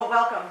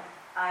welcome.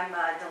 I'm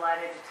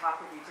delighted to talk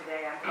with you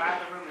today. I'm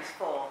glad the room is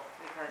full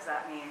because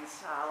that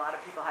means a lot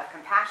of people have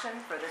compassion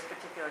for this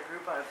particular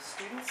group of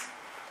students,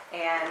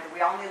 and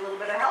we all need a little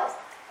bit of help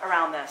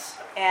around this.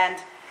 And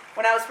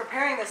when I was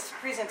preparing this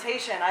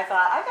presentation, I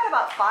thought, I've got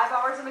about 5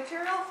 hours of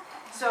material,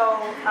 so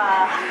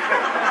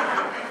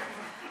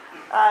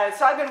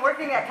I've been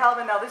working at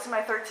Calvin now. This is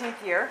my 13th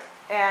year,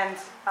 and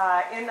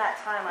in that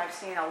time I've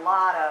seen a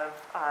lot of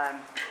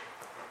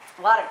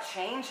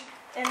change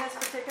in this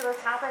particular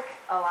topic.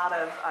 A lot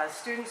of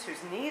students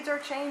whose needs are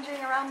changing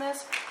around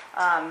this.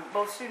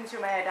 Both students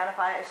who may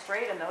identify as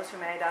straight and those who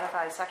may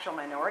identify as sexual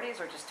minorities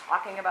are just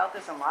talking about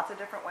this in lots of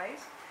different ways.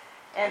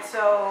 And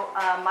so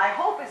my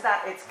hope is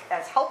that it's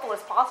as helpful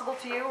as possible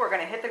to you. We're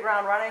going to hit the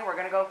ground running. We're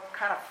going to go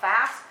kind of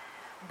fast.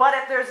 But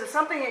if there's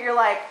something that you're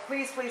like,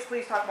 please, please,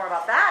 please talk more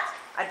about that,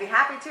 I'd be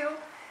happy to.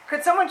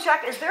 Could someone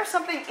check, is there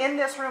something in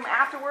this room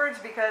afterwards?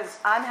 Because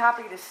I'm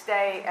happy to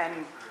stay,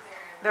 and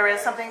there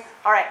is something.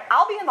 All right,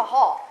 I'll be in the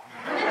hall.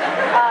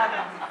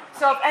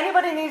 So if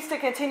anybody needs to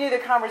continue the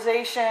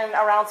conversation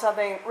around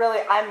something, really,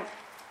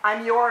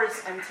 I'm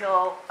yours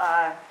until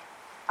I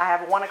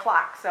have 1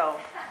 o'clock. So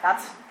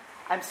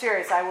I'm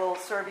serious. I will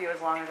serve you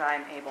as long as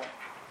I'm able.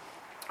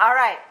 All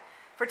right.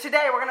 For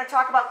today, we're going to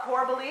talk about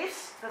core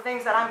beliefs, the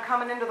things that I'm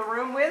coming into the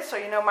room with, so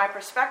you know my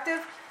perspective.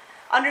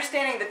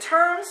 Understanding the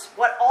terms,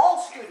 what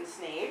all students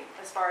need,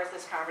 as far as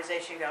this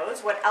conversation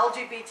goes, what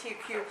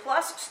LGBTQ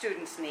plus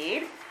students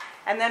need,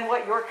 and then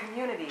what your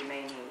community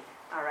may need.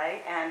 All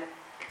right? And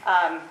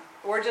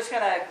we're just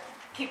going to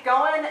keep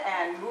going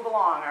and move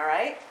along. All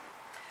right?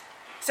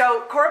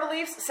 So, core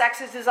beliefs: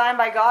 sex is designed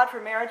by God for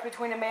marriage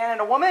between a man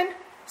and a woman.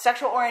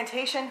 Sexual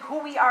orientation: who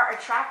we are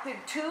attracted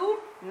to,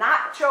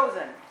 not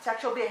chosen.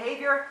 Sexual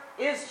behavior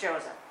is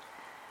chosen.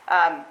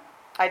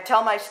 I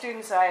tell my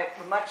students, I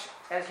have much,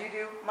 as you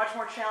do, much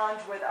more challenge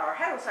with our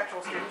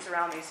heterosexual students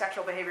around the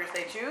sexual behaviors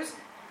they choose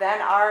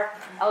than our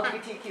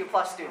LGBTQ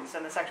plus students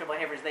and the sexual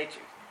behaviors they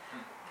choose.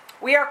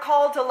 We are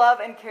called to love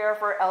and care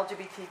for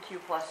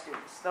LGBTQ plus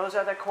students. Those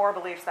are the core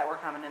beliefs that we're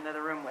coming into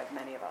the room with,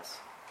 many of us.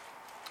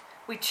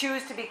 We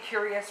choose to be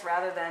curious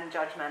rather than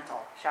judgmental.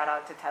 Shout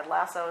out to Ted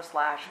Lasso /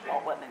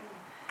 Walt Whitman.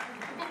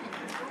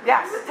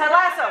 Yes, Ted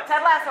Lasso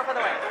for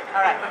the win.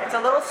 All right, it's a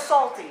little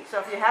salty. So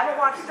if you haven't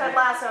watched Ted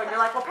Lasso and you're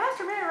like, well,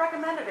 Pastor Mary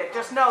recommended it,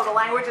 just know the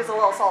language is a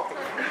little salty.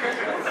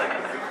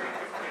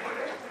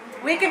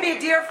 We can be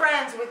dear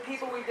friends with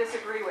people we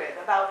disagree with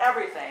about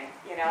everything,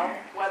 you know,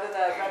 whether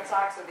the Red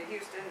Sox or the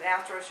Houston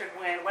Astros should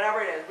win,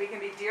 whatever it is. We can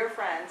be dear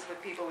friends with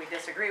people we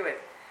disagree with.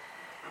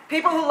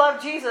 People who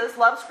love Jesus,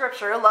 love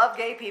Scripture, love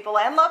gay people,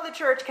 and love the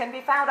church can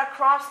be found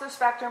across the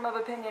spectrum of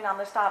opinion on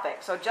this topic.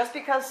 So just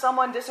because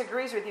someone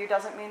disagrees with you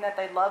doesn't mean that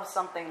they love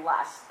something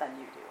less than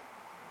you do.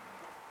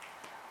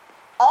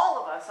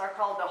 All of us are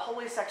called to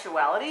holy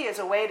sexuality as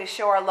a way to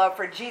show our love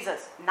for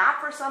Jesus, not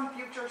for some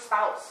future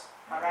spouse.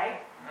 All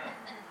right?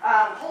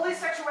 Holy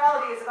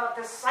sexuality is about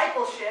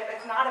discipleship.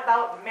 It's not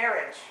about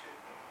marriage.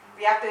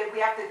 We have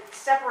to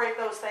separate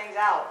those things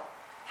out.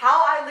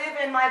 How I live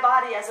in my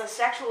body as a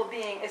sexual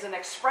being is an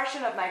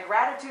expression of my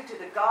gratitude to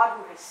the God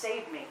who has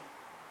saved me.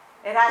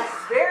 It has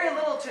very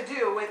little to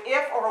do with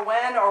if or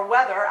when or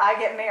whether I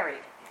get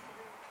married.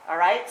 All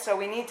right? So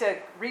we need to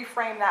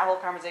reframe that whole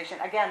conversation.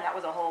 Again, that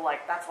was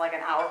that's like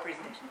an hour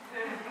presentation.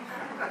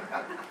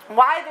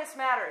 Why this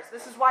matters.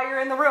 This is why you're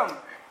in the room.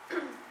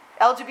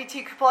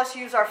 LGBTQ plus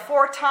youths are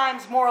 4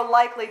 times more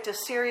likely to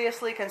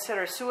seriously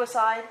consider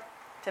suicide,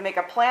 to make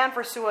a plan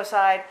for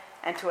suicide,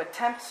 and to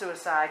attempt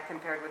suicide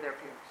compared with their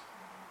peers.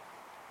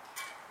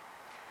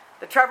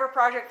 The Trevor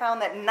Project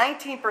found that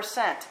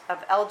 19%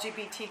 of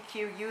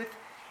LGBTQ youth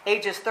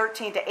ages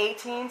 13 to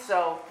 18,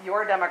 so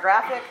your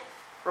demographic,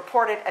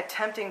 reported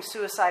attempting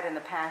suicide in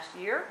the past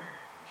year.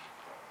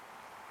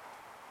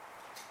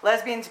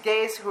 Lesbians,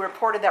 gays who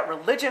reported that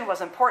religion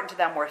was important to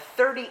them were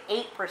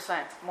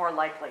 38% more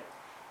likely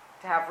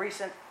to have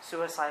recent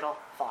suicidal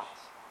thoughts.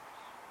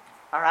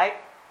 All right?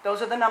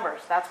 Those are the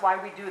numbers. That's why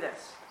we do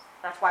this.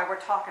 That's why we're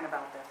talking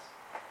about this.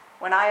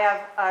 When I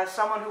have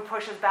someone who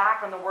pushes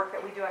back on the work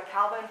that we do at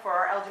Calvin for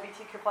our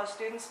LGBTQ plus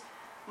students,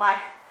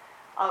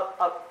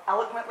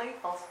 eloquently,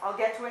 I'll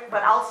get to it,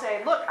 but I'll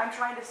say, look, I'm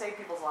trying to save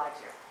people's lives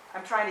here.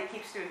 I'm trying to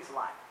keep students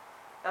alive.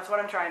 That's what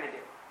I'm trying to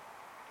do.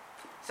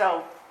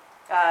 So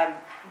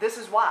this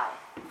is why.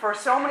 For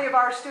so many of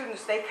our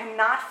students, they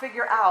cannot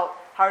figure out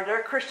how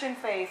their Christian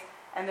faith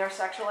and their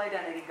sexual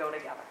identity go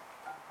together.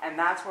 And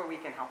that's where we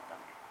can help them.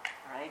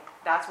 All right?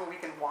 That's where we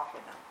can walk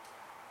with them.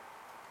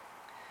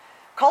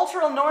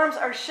 Cultural norms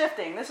are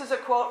shifting. This is a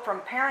quote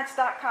from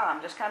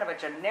parents.com, just kind of a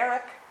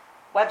generic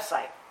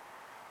website.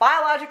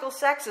 Biological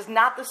sex is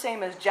not the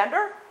same as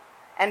gender,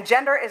 and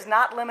gender is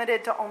not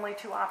limited to only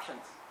 2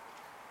 options.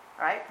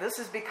 All right? This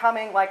is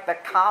becoming like the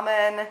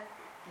common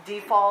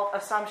default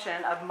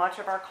assumption of much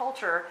of our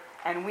culture,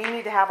 and we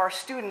need to have our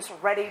students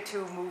ready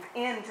to move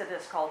into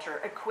this culture,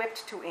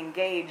 equipped to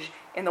engage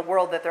in the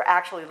world that they're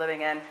actually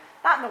living in,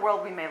 not in the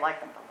world we may like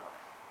them to live.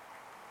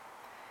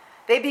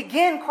 They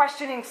begin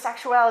questioning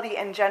sexuality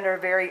and gender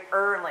very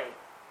early.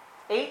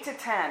 8 to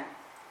 10,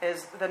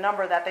 is the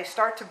number that they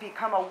start to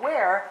become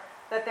aware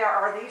that there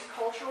are these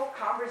cultural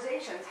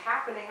conversations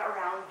happening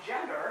around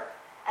gender,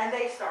 and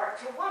they start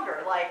to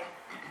wonder, like,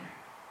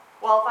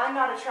 well, if I'm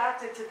not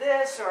attracted to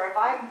this, or if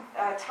I'm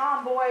a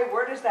tomboy,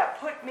 where does that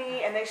put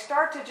me? And they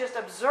start to just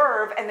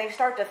observe, and they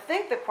start to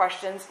think the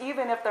questions,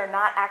 even if they're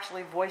not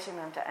actually voicing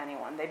them to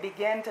anyone. They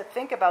begin to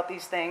think about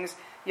these things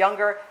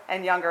younger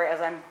and younger,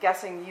 as I'm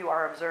guessing you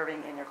are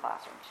observing in your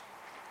classrooms.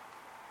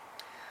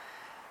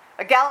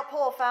 A Gallup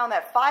poll found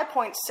that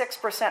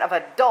 5.6% of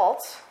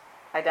adults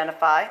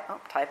identify,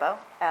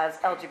 as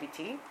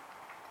LGBT,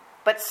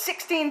 but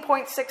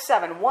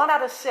 16.67, 1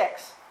 out of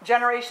 6,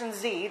 Generation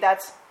Z,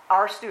 that's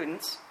our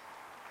students,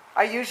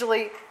 are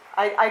usually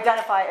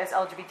identify as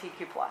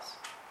LGBTQ+.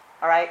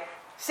 All right?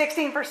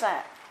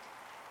 16%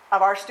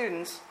 of our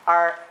students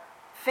are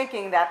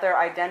thinking that their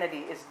identity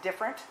is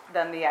different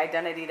than the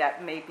identity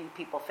that maybe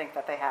people think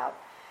that they have.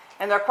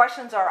 And their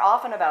questions are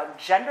often about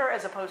gender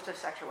as opposed to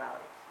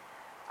sexuality.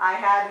 I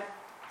had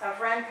a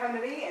friend come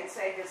to me and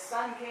say his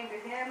son came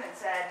to him and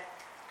said,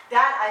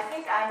 Dad, I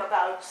think I'm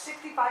about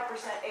 65%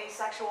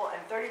 asexual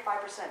and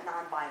 35%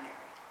 non-binary.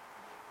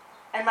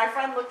 And my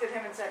friend looked at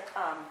him and said,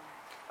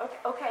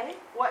 okay,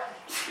 what?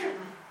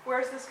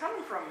 Where's this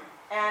coming from?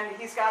 And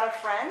he's got a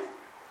friend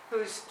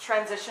who's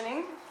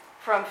transitioning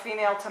from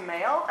female to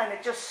male, and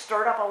it just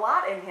stirred up a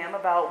lot in him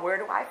about, where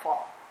do I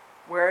fall?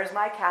 Where is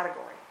my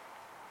category?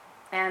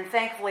 And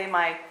thankfully,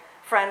 my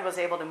friend was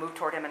able to move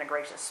toward him in a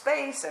gracious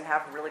space and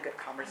have a really good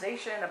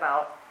conversation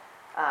about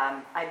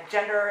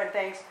gender and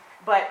things.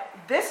 But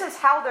this is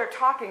how they're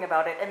talking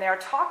about it, and they're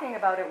talking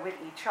about it with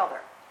each other.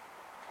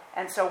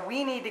 And so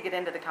we need to get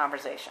into the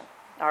conversation,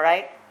 all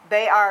right?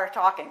 They are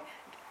talking.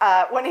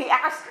 When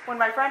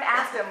my friend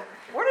asked him,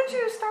 where did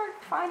you start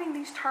finding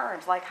these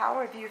terms? Like,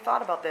 how have you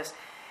thought about this?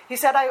 He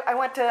said, I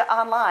went to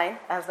online,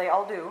 as they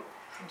all do,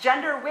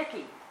 Gender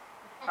Wiki,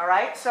 all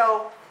right?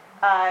 So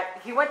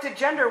he went to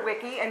Gender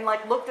Wiki and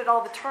looked at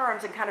all the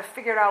terms and kind of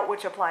figured out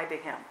which applied to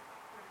him.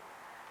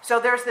 So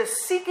there's this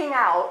seeking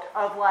out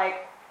of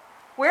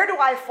where do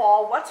I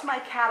fall? What's my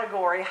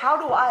category? How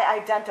do I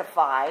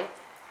identify?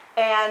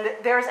 And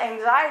there's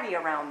anxiety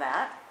around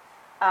that.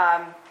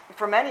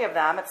 For many of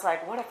them, it's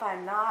like, what if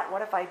I'm not?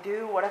 What if I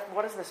do?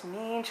 What does this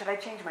mean? Should I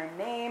change my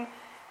name?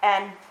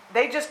 And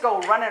they just go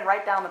running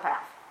right down the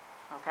path.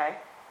 Okay?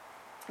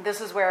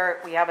 This is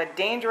where we have a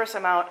dangerous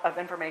amount of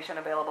information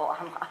available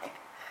online.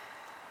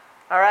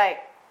 All right.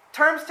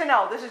 Terms to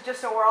know. This is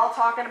just so we're all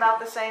talking about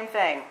the same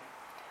thing.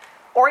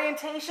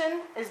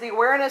 Orientation is the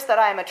awareness that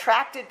I am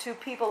attracted to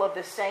people of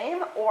the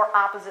same or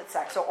opposite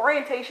sex. So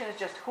orientation is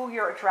just who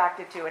you're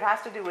attracted to. It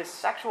has to do with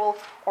sexual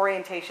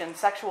orientation,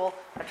 sexual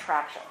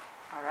attraction.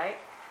 All right?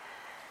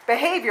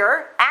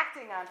 Behavior,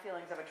 acting on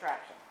feelings of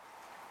attraction.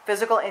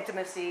 Physical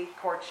intimacy,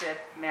 courtship,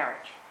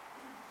 marriage.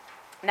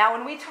 Now,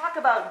 when we talk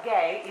about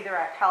gay, either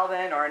at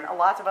Calvin or in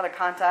lots of other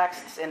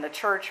contexts, in the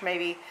church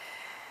maybe,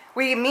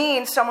 we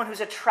mean someone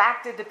who's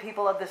attracted to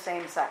people of the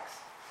same sex.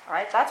 All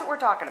right? That's what we're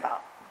talking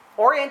about.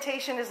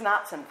 Orientation is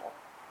not sinful.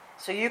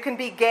 So you can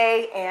be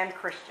gay and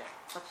Christian.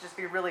 Let's just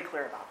be really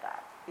clear about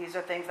that. These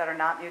are things that are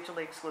not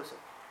mutually exclusive.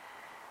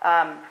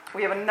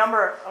 We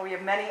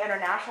have many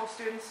international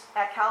students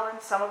at Calvin.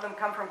 Some of them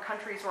come from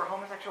countries where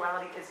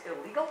homosexuality is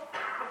illegal.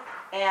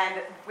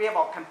 And we have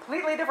a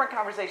completely different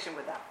conversation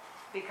with them.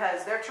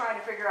 Because they're trying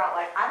to figure out,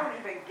 I don't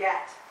even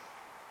get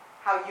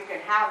how you can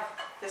have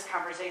this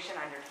conversation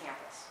on your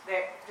campus.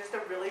 They're just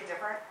a really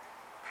different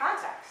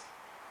context.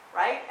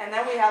 Right? And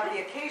then we have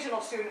the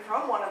occasional student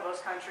from one of those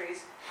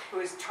countries who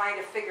is trying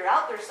to figure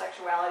out their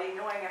sexuality,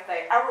 knowing if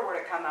they ever were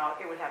to come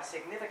out, it would have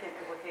significant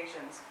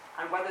implications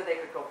on whether they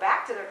could go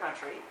back to their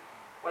country,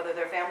 whether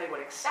their family would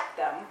accept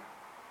them,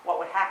 what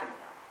would happen to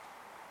them.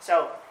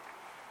 So,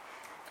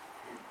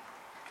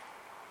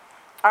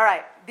 all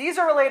right, these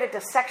are related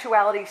to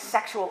sexuality,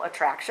 sexual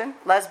attraction.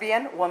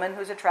 Lesbian, woman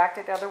who's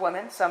attracted to other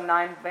women. Some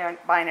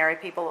non-binary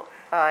people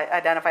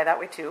identify that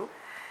way too.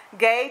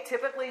 Gay,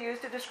 typically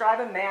used to describe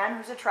a man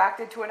who's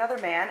attracted to another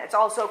man. It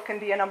also can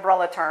be an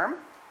umbrella term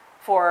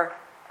for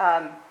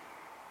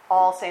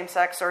all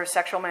same-sex or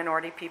sexual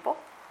minority people.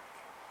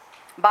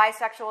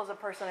 Bisexual is a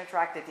person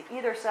attracted to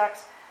either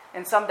sex.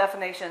 In some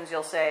definitions,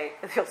 you'll see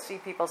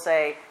people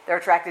say they're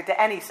attracted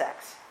to any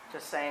sex,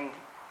 just saying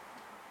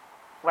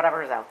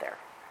whatever is out there.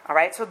 All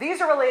right, so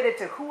these are related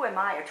to who am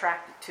I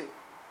attracted to.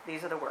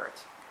 These are the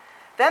words.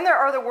 Then there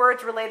are the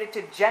words related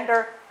to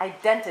gender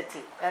identity.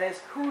 That is,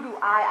 who do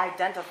I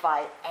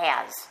identify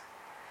as?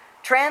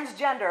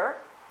 Transgender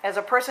is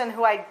a person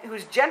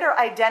whose gender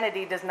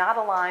identity does not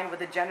align with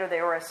the gender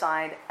they were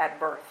assigned at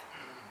birth.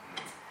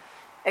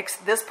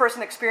 This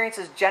person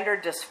experiences gender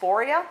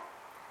dysphoria.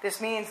 This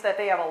means that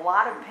they have a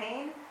lot of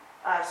pain.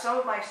 Some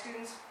of my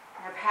students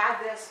have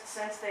had this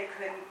since they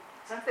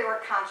were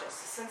conscious,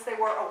 since they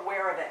were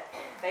aware of it.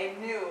 They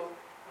knew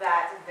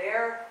that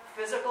their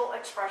physical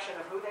expression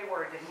of who they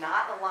were did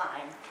not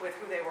align with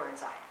who they were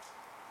inside.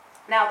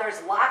 Now,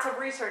 there's lots of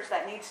research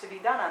that needs to be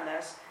done on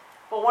this,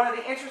 but one of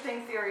the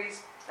interesting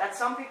theories that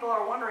some people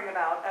are wondering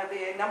about are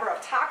the number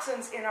of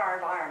toxins in our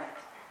environment.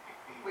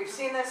 We've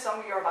seen this, some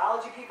of you are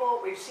biology people,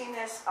 we've seen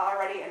this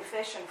already in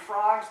fish and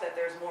frogs, that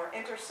there's more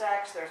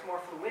intersex, there's more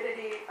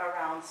fluidity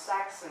around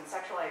sex and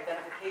sexual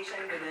identification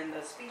within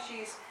the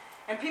species.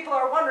 And people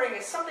are wondering,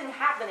 is something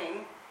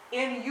happening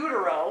in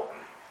utero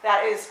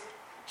that is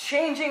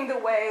changing the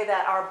way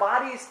that our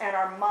bodies and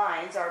our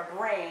minds, our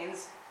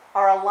brains,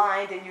 are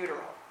aligned in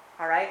utero?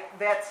 All right?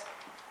 That's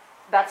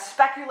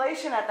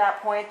speculation at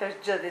that point.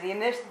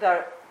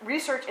 The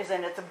research is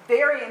in its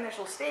very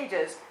initial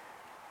stages.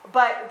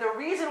 But the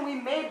reason we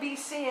may be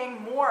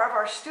seeing more of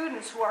our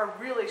students who are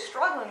really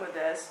struggling with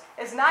this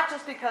is not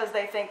just because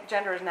they think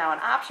gender is now an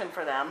option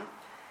for them.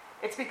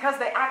 It's because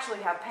they actually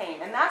have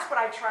pain. And that's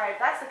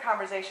the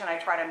conversation I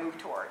try to move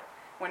toward.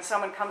 When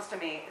someone comes to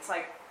me, it's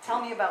like,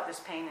 tell me about this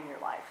pain in your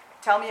life.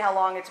 Tell me how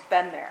long it's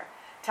been there.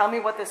 Tell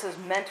me what this has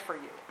meant for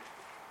you.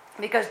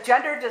 Because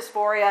gender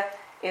dysphoria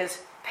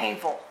is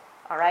painful,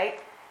 all right?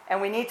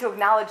 And we need to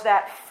acknowledge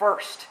that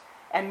first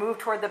and move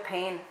toward the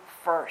pain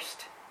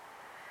first.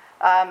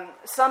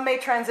 Some may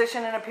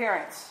transition in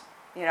appearance.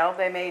 You know,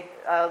 they may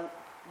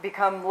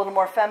become a little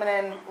more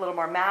feminine, a little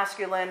more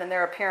masculine in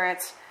their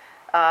appearance.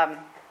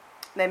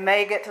 They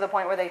may get to the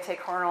point where they take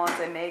hormones.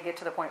 They may get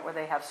to the point where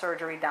they have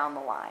surgery down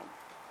the line,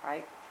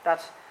 right?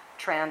 That's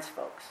trans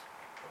folks.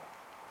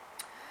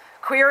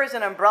 Queer is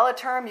an umbrella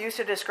term used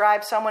to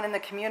describe someone in the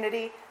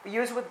community.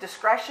 Used with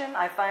discretion.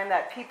 I find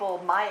that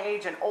people my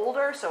age and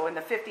older, so in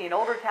the 50 and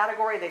older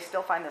category, they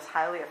still find this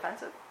highly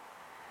offensive.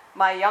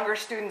 My younger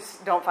students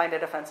don't find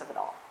it offensive at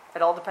all.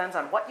 It all depends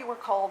on what you were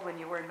called when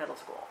you were in middle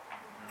school.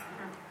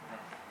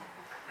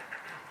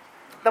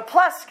 The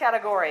plus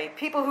category,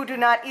 people who do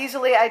not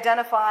easily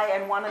identify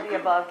in one of the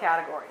above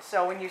categories.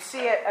 So when you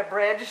see it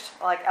abridged,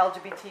 like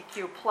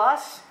LGBTQ+,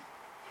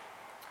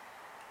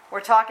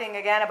 we're talking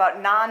again about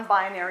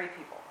non-binary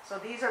people. So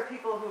these are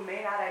people who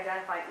may not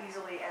identify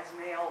easily as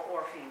male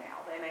or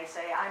female. They may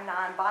say, I'm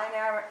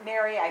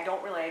non-binary, I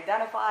don't really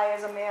identify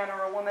as a man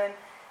or a woman.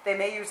 They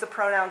may use the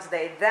pronouns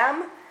they,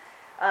 them,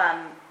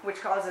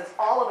 which causes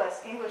all of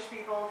us English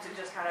people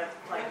to just kind of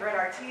like grit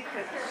our teeth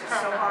because it's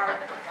just so hard.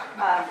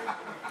 I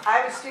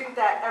have a student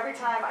that every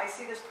time I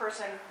see this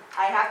person,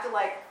 I have to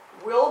like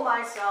will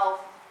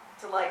myself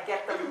to like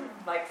get them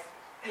like,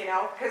 you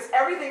know, because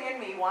everything in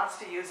me wants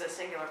to use a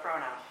singular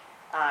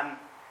pronoun.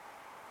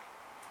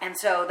 And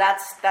so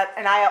that's that,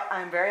 and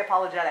I'm very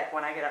apologetic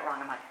when I get it wrong.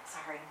 I'm like,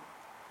 sorry.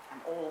 I'm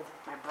old.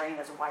 My brain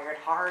is wired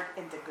hard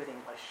into good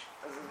English.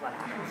 This is what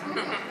happens.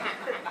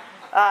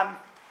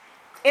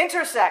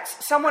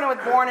 Intersex, someone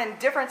born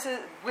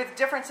with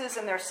differences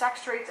in their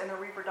sex traits and their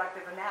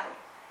reproductive anatomy.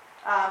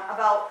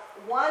 About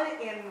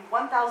 1 in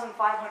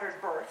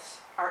 1,500 births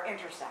are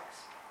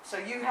intersex. So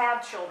you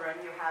have children,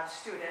 you have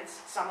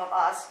students, some of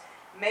us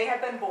may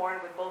have been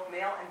born with both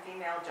male and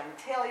female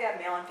genitalia,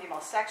 male and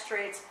female sex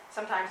traits.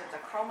 Sometimes it's a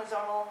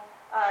chromosomal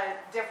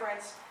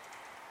difference.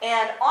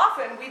 And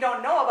often we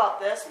don't know about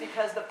this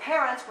because the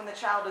parents, when the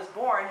child is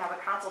born, have a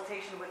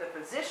consultation with a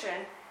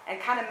physician and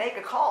kind of make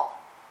a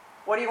call.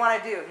 What do you want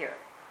to do here?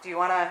 Do you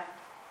want to,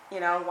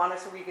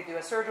 we could do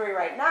a surgery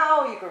right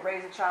now. You could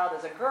raise a child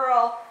as a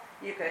girl.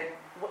 You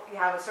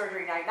have a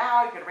surgery right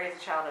now. You could raise a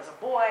child as a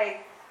boy.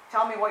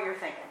 Tell me what you're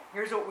thinking.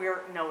 Here's what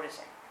we're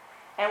noticing.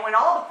 And when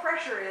all the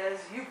pressure is,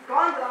 you've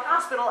gone to the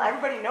hospital,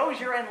 everybody knows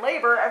you're in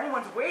labor,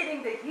 everyone's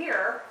waiting to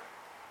hear,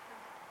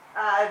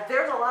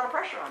 there's a lot of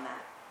pressure on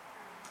that.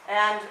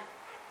 And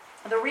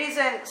the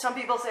reason some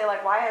people say,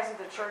 like, why hasn't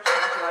the church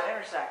talked about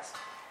intersex?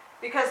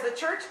 Because the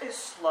church is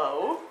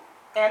slow,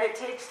 and it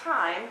takes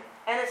time,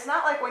 and it's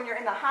not like when you're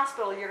in the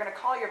hospital, you're going to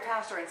call your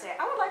pastor and say,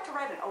 I would like to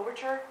write an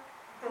overture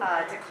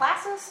to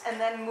classis, and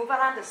then move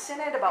on to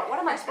synod about what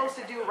am I supposed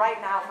to do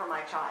right now for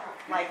my child.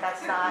 Like,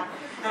 that's not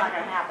going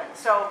to happen.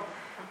 So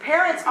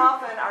parents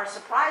often are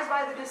surprised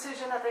by the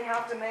decision that they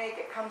have to make.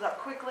 It comes up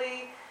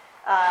quickly,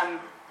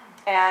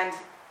 and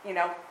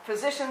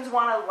physicians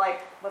want to,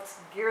 let's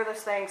gear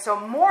this thing. So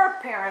more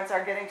parents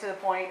are getting to the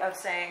point of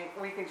saying,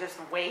 we can just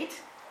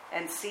wait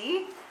and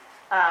see,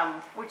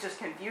 which is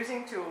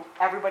confusing to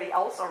everybody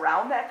else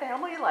around that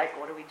family. Like,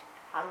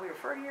 how do we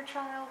refer to your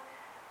child?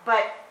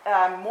 But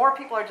more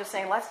people are just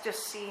saying, let's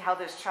just see how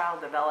this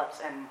child develops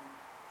and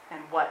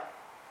what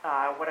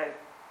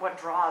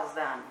draws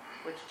them,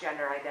 which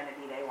gender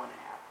identity they want to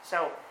have.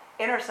 So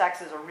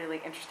intersex is a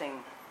really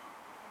interesting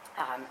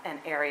an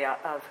area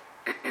of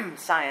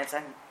science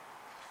and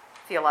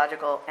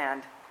theological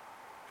and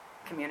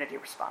community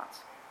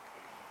response.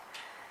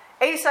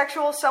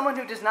 Asexual, someone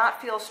who does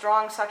not feel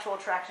strong sexual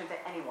attraction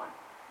to anyone.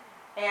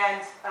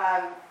 And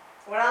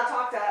when I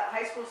talk to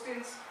high school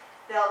students,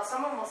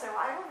 some of them will say, well,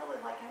 I don't really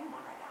like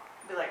anyone right now.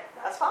 I'll be like,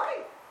 that's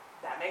fine.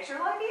 That makes your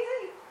life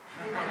easy.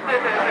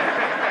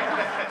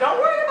 Don't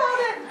worry about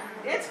it.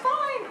 It's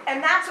fine.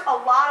 And that's a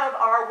lot of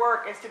our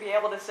work, is to be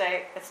able to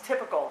say, it's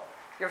typical.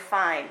 You're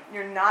fine.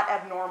 You're not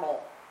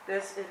abnormal.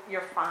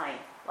 You're fine.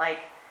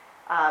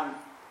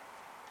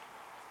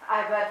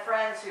 I've had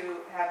friends who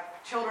have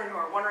children who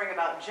are wondering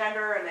about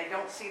gender, and they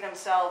don't see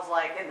themselves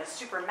in the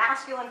super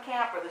masculine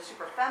camp or the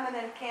super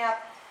feminine camp.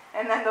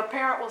 And then the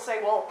parent will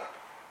say, well,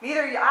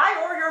 Neither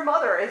I or your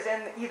mother is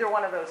in either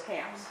one of those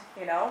camps,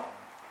 you know.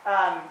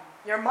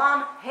 Your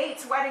mom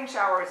hates wedding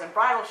showers and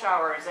bridal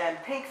showers and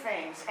pink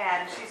things,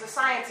 and she's a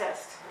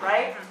scientist,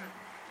 right?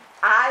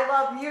 I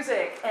love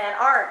music and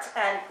art,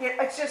 and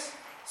it's just,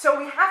 so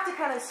we have to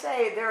kind of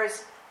say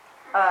there's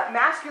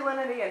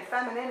masculinity and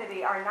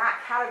femininity are not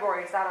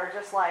categories that are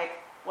just like,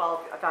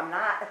 well,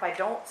 if I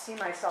don't see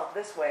myself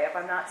this way, if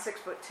I'm not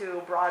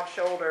 6'2",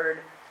 broad-shouldered,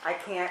 I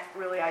can't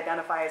really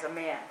identify as a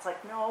man. It's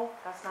like, no,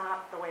 that's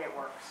not the way it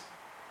works.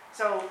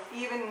 So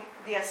even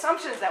the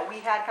assumptions that we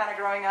had kind of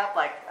growing up,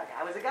 like a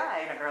guy was a guy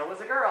and a girl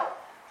was a girl,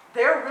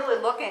 they're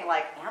really looking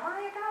like, am I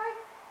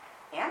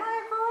a guy? Am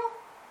I a girl?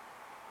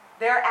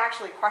 They're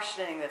actually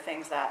questioning the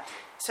things that,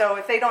 so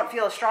if they don't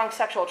feel a strong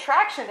sexual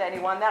attraction to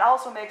anyone, that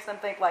also makes them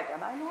think like,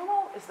 am I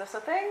normal? Is this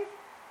a thing?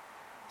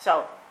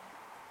 So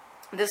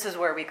this is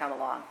where we come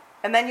along.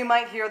 And then you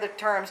might hear the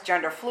terms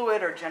gender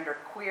fluid or gender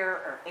queer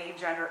or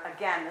agender.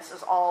 Again, this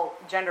is all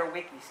gender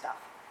wiki stuff.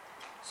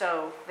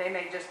 So they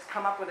may just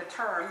come up with a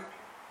term,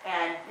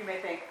 and you may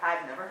think,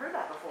 I've never heard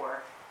that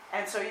before.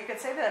 And so you can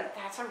say to them,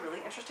 that's a really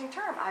interesting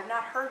term. I've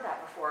not heard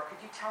that before. Could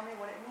you tell me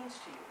what it means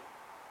to you?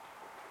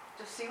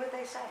 Just see what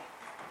they say,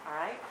 all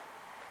right?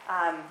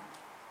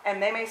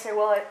 And they may say,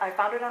 well, I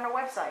found it on a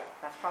website.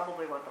 That's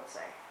probably what they'll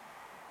say.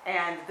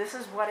 And this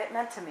is what it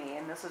meant to me,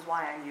 and this is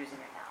why I'm using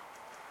it now.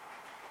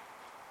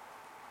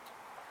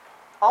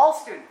 All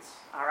students,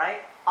 all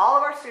right? All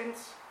of our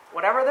students,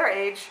 whatever their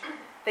age,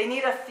 they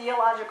need a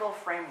theological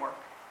framework.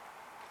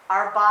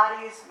 Our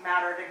bodies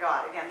matter to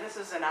God. Again, this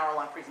is an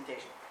hour-long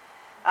presentation.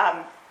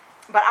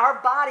 But our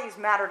bodies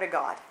matter to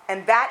God,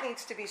 and that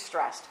needs to be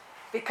stressed.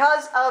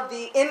 Because of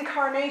the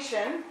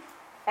incarnation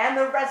and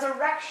the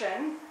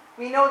resurrection,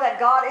 we know that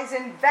God is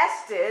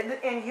invested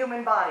in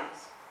human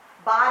bodies.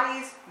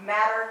 Bodies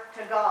matter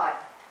to God.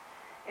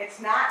 It's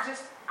not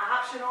just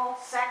optional.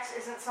 Sex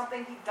isn't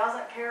something he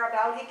doesn't care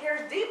about. He cares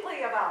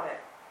deeply about it.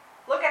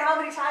 Look at how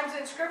many times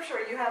in Scripture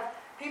you have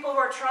people who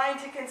are trying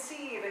to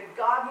conceive and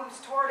God moves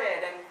toward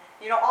it, and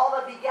you know, all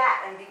the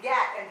begat and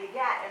begat and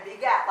begat and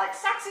begat. Like,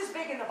 sex is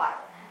big in the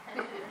Bible.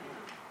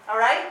 All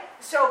right?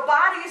 So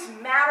bodies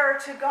matter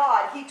to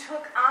God. He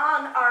took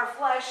on our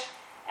flesh,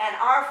 and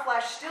our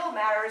flesh still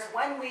matters.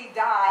 When we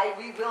die,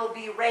 we will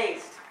be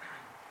raised.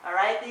 All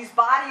right? These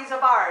bodies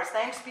of ours,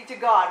 thanks be to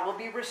God, will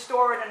be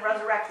restored and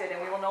resurrected,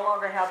 and we will no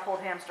longer have pulled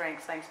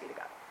hamstrings, thanks be to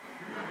God.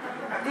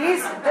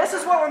 This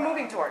is what we're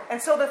moving toward.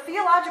 And so the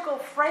theological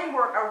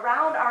framework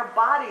around our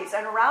bodies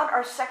and around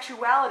our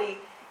sexuality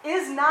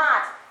is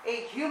not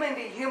a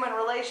human-to-human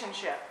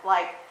relationship.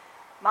 Like,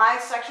 my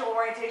sexual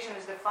orientation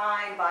is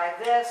defined by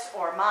this,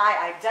 or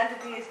my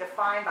identity is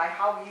defined by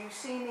how you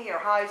see me or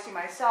how I see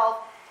myself.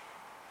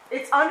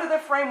 It's under the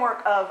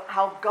framework of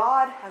how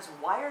God has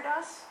wired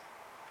us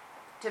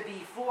to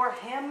be for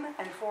him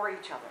and for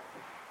each other.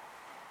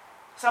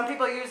 Some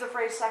people use the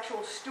phrase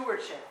sexual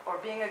stewardship or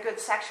being a good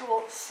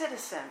sexual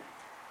citizen.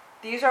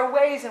 These are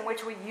ways in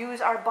which we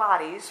use our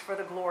bodies for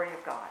the glory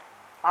of God.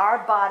 Our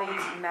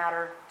bodies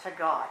matter to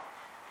God.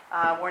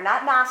 We're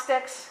not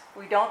Gnostics.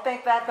 We don't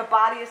think that the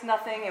body is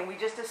nothing and we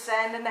just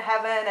ascend into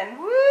heaven and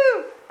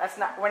woo!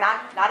 We're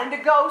not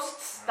into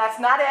ghosts. That's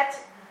not it.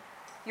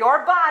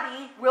 Your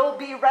body will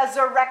be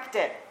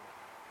resurrected.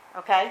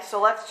 Okay,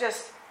 so let's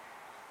just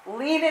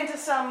lean into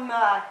some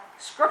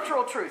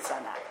scriptural truths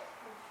on that.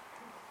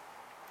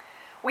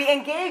 We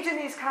engage in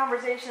these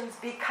conversations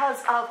because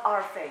of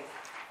our faith.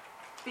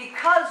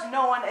 Because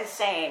no one is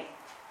saying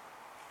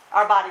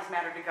our bodies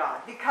matter to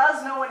God.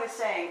 Because no one is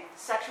saying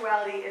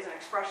sexuality is an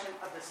expression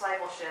of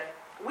discipleship.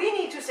 We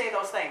need to say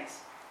those things.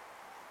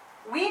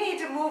 We need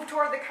to move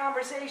toward the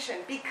conversation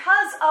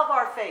because of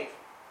our faith.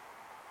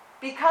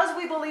 Because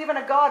we believe in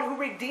a God who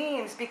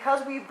redeems.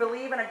 Because we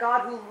believe in a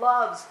God who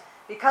loves.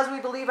 Because we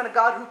believe in a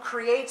God who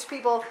creates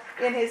people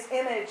in his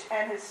image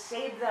and has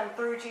saved them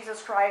through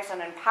Jesus Christ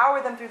and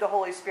empowered them through the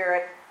Holy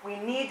Spirit, we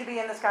need to be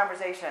in this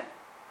conversation.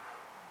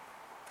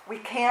 We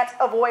can't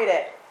avoid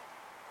it,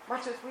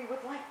 much as we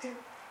would like to.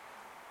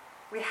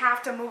 We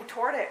have to move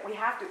toward it. We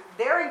have to.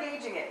 They're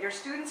engaging it. Your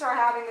students are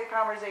having the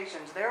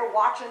conversations. They're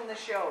watching the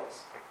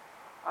shows.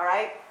 All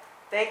right?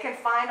 They can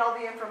find all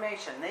the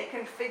information. They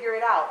can figure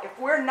it out. If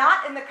we're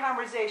not in the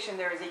conversation,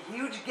 there is a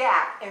huge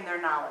gap in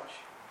their knowledge.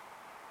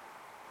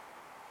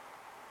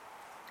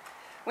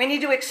 We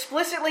need to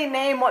explicitly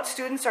name what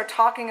students are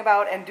talking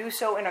about and do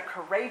so in a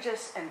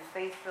courageous and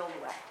faith-filled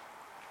way.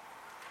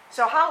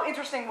 So how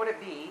interesting would it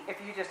be if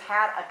you just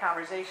had a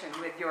conversation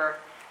with your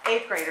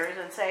 8th graders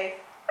and say,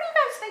 what are you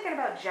guys thinking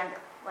about gender?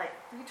 Like,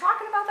 are you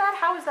talking about that?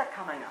 How is that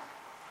coming up?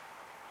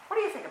 What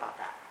do you think about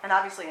that? And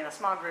obviously in a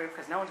small group,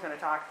 because no one's going to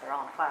talk if they're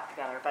all in a class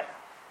together, but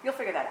you'll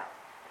figure that out.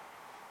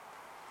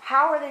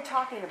 How are they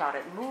talking about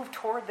it? Move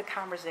toward the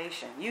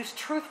conversation. Use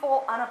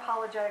truthful,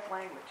 unapologetic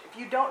language. If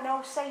you don't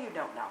know, say you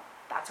don't know.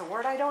 That's a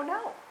word I don't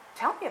know.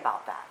 Tell me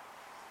about that.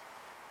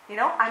 You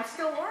know, I'm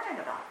still learning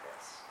about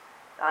this.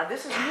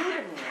 This is new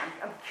to me.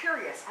 I'm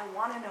curious. I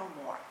want to know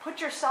more. Put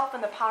yourself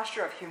in the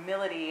posture of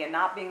humility and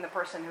not being the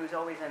person who's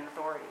always in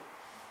authority.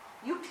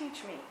 You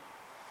teach me.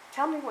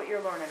 Tell me what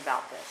you're learning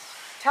about this.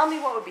 Tell me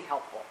what would be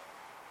helpful.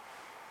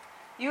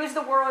 Use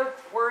the words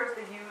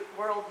the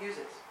world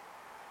uses.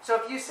 So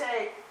if you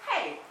say,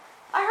 hey,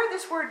 I heard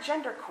this word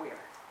genderqueer.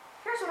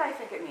 Here's what I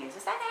think it means.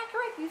 Is that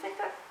accurate? Do you think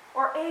that?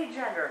 Or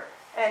agender.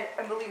 And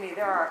believe me,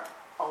 there are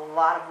a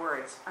lot of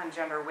words on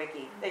Gender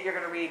Wiki that you're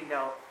going to read and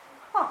go,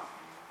 huh.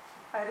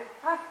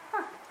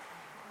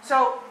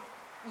 So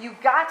you've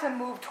got to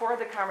move toward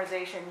the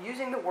conversation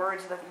using the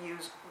words that the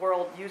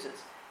world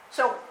uses.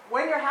 So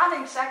when you're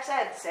having sex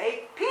ed,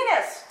 say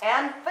penis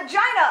and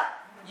vagina.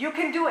 You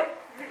can do it.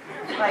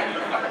 Like,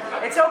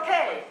 it's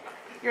okay.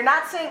 You're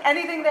not saying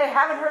anything they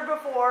haven't heard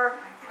before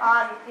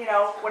on,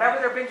 whatever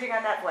they're binging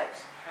on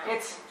Netflix.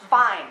 It's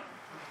fine,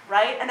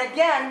 right? And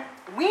again,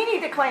 we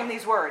need to claim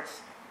these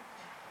words.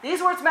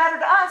 These words matter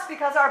to us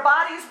because our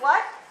bodies,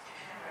 what?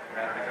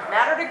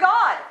 Matter to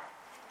God.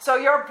 So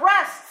your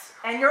breasts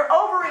and your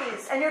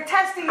ovaries and your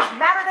testes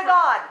matter to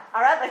God.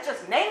 All right, let's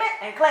just name it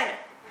and claim it.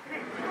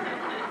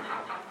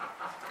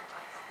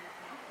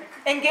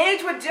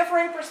 Engage with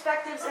differing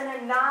perspectives in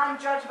a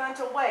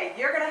non-judgmental way.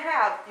 You're going to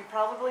have, you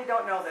probably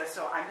don't know this,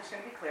 so I'm just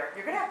going to be clear.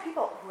 You're going to have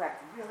people who have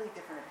really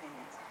different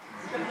opinions.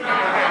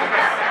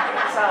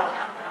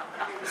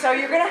 So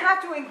you're going to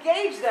have to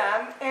engage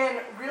them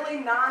in really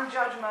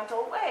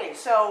non-judgmental ways.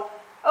 So,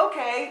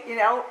 okay,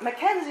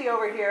 Mackenzie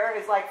over here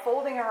is like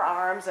folding her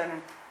arms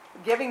and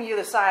giving you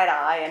the side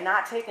eye and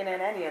not taking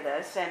in any of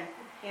this. And,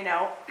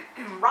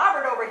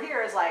 Robert over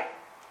here is like,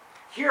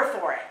 here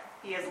for it.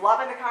 He is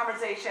loving the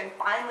conversation.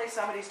 Finally,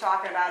 somebody's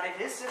talking about it.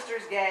 His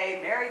sister's gay,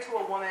 married to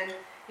a woman.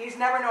 He's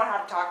never known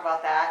how to talk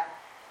about that.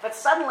 But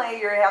suddenly,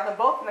 you have them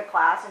both in the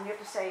class, and you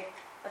have to say,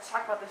 let's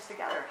talk about this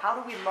together. How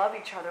do we love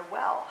each other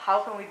well?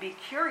 How can we be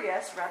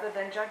curious rather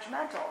than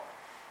judgmental?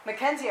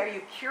 Mackenzie, are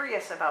you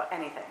curious about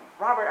anything?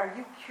 Robert, are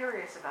you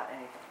curious about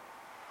anything?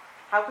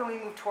 How can we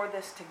move toward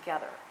this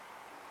together?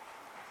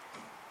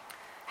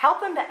 Help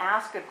them to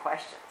ask good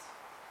questions,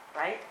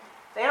 right?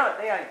 They don't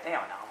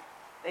know.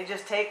 They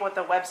just take what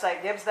the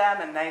website gives them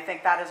and they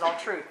think that is all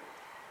truth.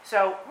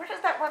 So where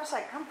does that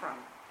website come from?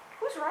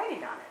 Who's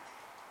writing on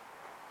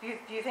it?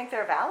 Do you think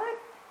they're valid?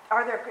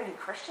 Are there any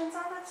Christians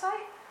on that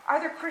site? Are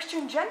there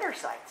Christian gender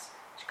sites?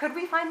 Could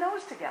we find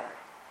those together?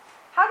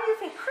 How do you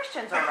think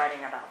Christians are writing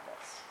about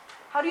this?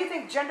 How do you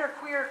think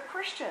genderqueer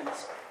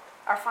Christians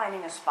are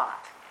finding a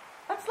spot?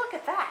 Let's look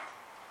at that.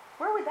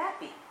 Where would that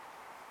be?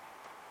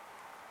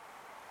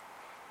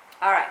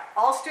 All right,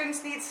 all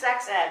students need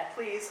sex ed,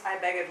 please, I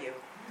beg of you.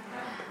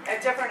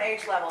 At different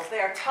age levels. They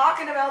are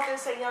talking about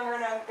this at younger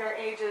and younger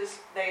ages.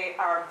 They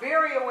are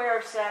very aware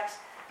of sex.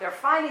 They're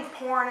finding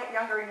porn at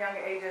younger and younger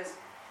ages.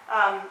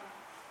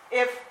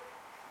 If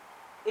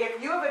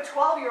you have a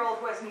 12-year-old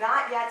who has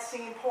not yet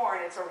seen porn,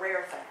 it's a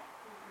rare thing.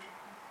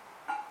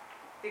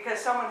 Because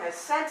someone has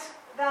sent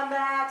them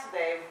that,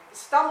 they've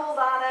stumbled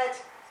on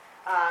it.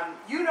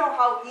 You know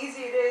how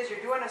easy it is.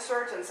 You're doing a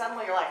search and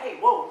suddenly you're like, hey,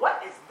 whoa,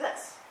 what is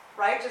this?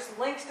 Right? Just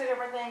links to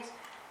different things.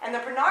 And the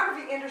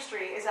pornography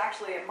industry is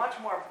actually a much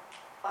more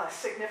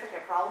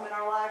significant problem in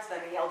our lives than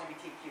the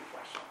LGBTQ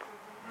question.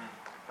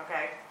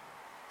 Okay?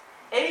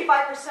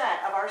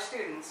 85% of our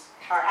students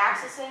are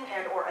accessing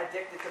and or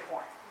addicted to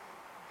porn.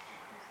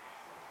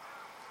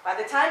 By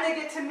the time they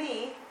get to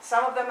me,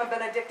 some of them have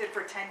been addicted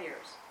for 10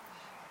 years.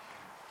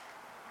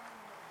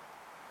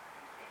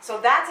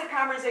 So that's a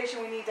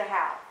conversation we need to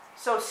have.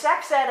 So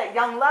sex ed at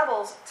young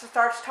levels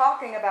starts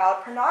talking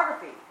about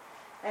pornography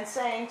and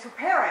saying to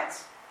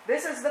parents,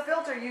 this is the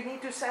filter you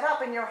need to set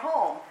up in your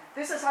home.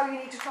 This is how you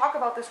need to talk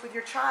about this with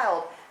your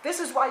child. This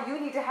is why you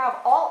need to have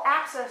all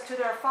access to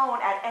their phone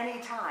at any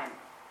time.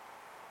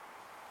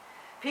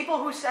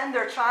 People who send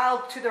their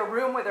child to their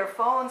room with their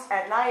phones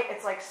at night,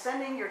 it's like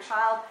sending your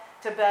child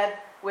to bed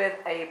with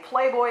a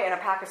Playboy and a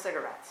pack of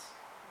cigarettes.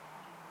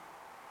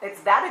 It's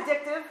that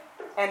addictive,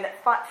 and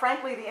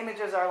frankly, the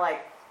images are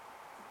like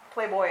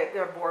Playboy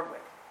they're bored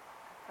with.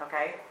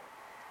 Okay?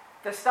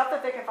 The stuff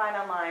that they can find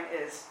online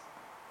is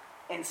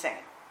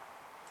insane.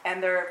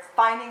 And they're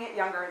finding it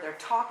younger, they're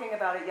talking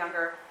about it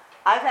younger.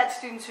 I've had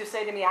students who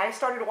say to me, I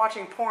started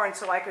watching porn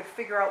so I could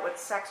figure out what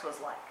sex was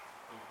like.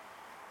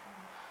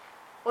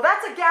 Well,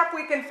 that's a gap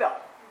we can fill.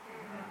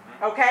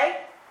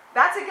 Okay?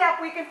 That's a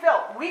gap we can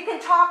fill. We can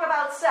talk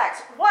about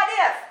sex. What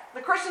if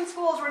the Christian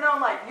schools were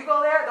known like, you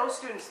go there, those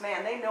students,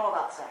 man, they know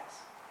about sex.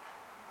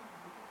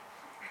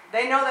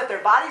 They know that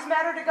their bodies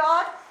matter to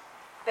God.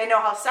 They know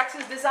how sex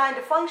is designed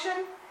to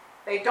function.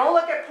 They don't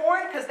look at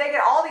porn because they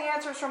get all the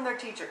answers from their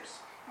teachers.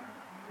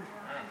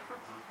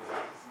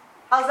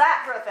 How's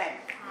that for a thing?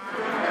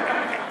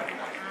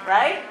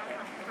 Right?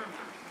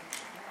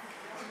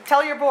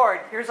 Tell your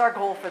board, here's our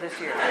goal for this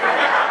year.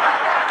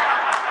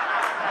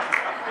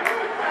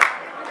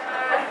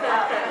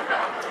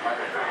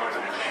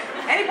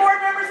 Any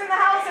board members in the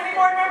house? Any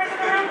board members in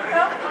the room?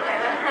 No? Okay.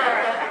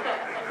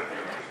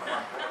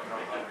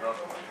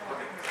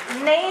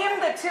 Name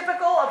the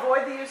typical,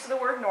 avoid the use of the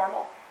word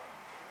normal.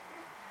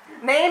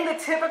 Name the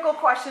typical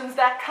questions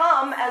that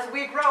come as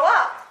we grow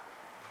up.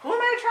 Who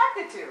am I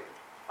attracted to?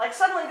 Like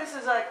suddenly this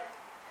is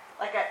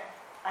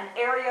an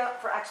area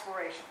for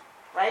exploration.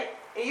 right?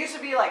 It used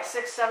to be like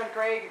 6th, 7th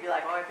grade. You'd be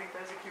like, oh, I think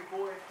that's a cute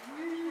boy.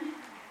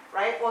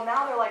 Right? Well,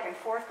 now they're like in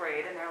 4th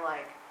grade, and they're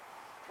like,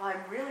 well,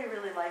 I'm really,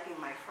 really liking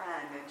my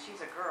friend, and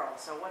she's a girl,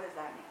 so what does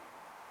that mean?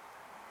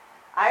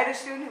 I had a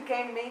student who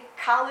came to me,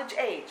 college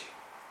age,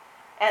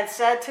 and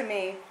said to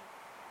me,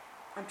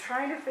 I'm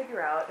trying to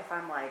figure out if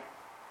I'm like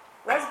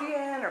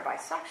lesbian or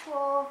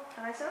bisexual.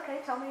 And I said, okay,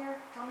 tell me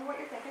what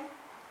you're thinking.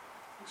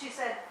 And she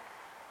said,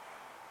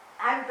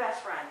 I have a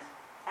best friend,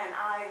 and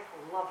I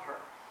love her.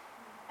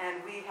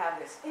 And we have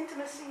this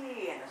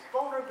intimacy and this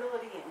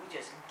vulnerability, and we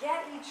just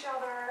get each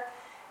other,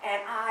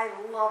 and I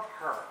love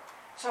her.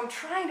 So I'm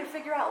trying to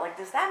figure out, like,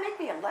 does that make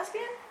me a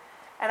lesbian?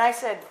 And I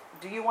said,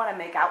 do you want to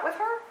make out with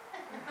her?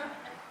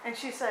 And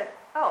she said,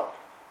 oh,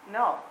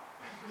 no.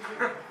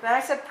 Then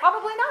I said,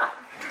 probably not.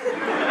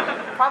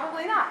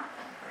 Probably not.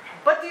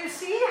 But do you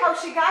see how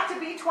she got to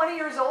be 20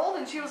 years old,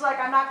 and she was like,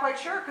 I'm not quite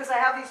sure because I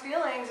have these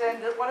feelings,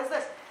 and what is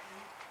this?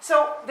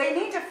 So they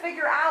need to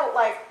figure out,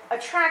 like,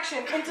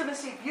 attraction,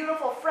 intimacy,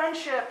 beautiful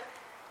friendship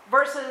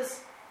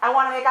versus I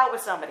want to make out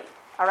with somebody.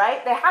 All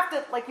right? They have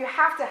to, like, you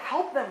have to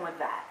help them with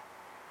that.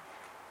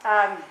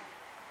 I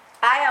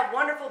have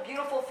wonderful,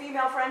 beautiful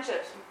female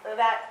friendships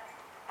that,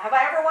 have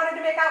I ever wanted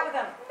to make out with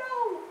them?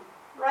 No.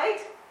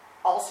 Right?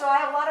 Also, I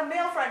have a lot of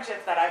male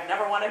friendships that I've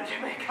never wanted to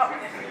make out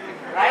with.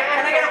 Right?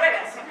 Can I get a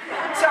witness?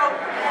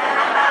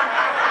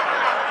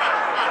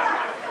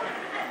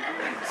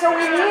 So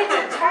we need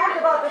to talk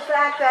about the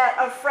fact that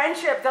a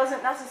friendship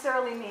doesn't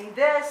necessarily mean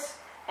this,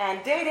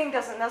 and dating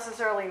doesn't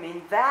necessarily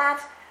mean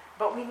that,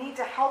 but we need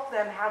to help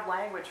them have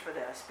language for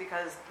this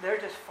because they're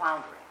just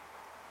floundering.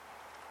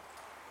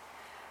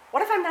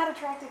 What if I'm not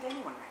attracted to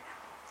anyone right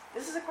now?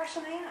 This is a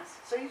question I ask.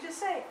 So you just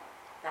say,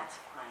 that's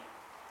fine.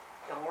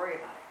 Don't worry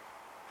about it.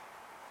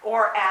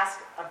 Or ask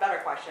a better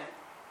question.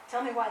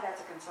 Tell me why that's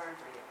a concern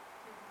for you.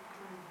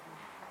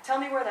 Tell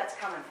me where that's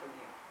coming from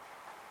you.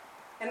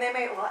 And they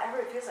may, well,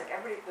 it feels like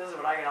this is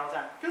what I get all the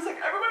time. It feels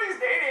like everybody's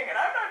dating and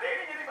I'm not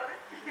dating anybody.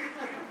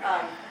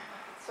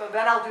 So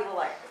then I'll do the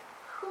like,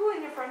 who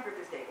in your friend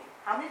group is dating?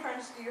 How many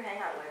friends do you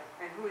hang out with?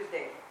 And who is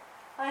dating?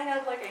 I hang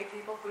out with like 8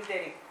 people. Who's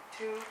dating?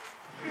 2.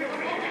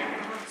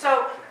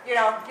 So, you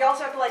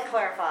also have to like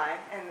clarify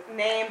and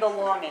name the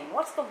longing.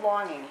 What's the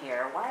longing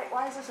here?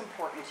 Why is this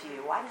important to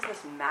you? Why does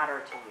this matter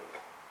to you?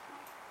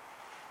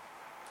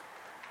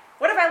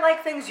 What if I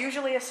like things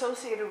usually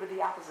associated with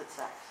the opposite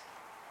sex?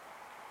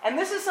 And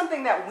this is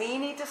something that we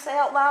need to say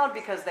out loud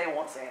because they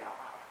won't say it out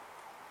loud.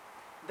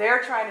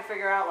 They're trying to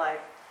figure out like,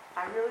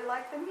 I really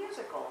like the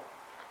musical.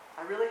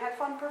 I really had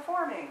fun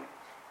performing.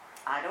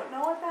 I don't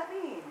know what that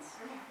means.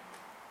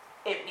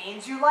 It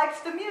means you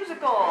liked the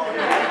musical. You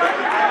had fun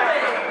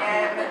performing,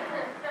 and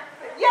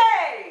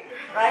yay!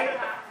 Right?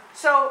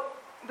 So,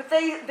 but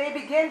they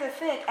begin to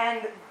think,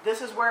 and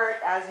this is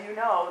where, as you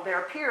know,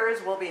 their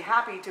peers will be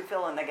happy to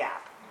fill in the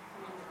gap.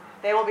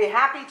 They will be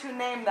happy to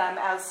name them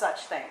as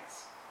such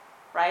things.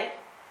 Right?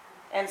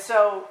 And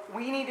so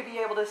we need to be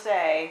able to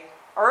say,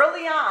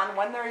 early on,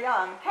 when they're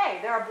young, hey,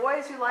 there are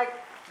boys who like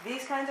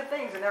these kinds of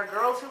things, and there are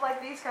girls who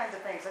like these kinds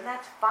of things, and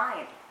that's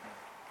fine.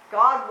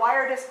 God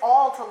wired us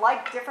all to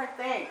like different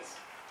things.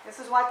 This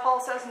is why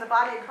Paul says in the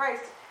body of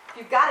Christ, if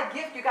you've got a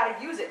gift, you've got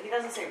to use it. He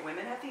doesn't say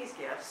women have these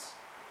gifts,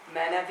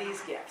 men have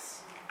these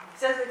gifts. He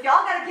says if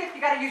y'all got a gift,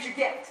 you got to use your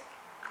gift.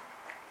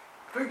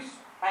 Peace.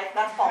 Right?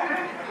 That's Paul.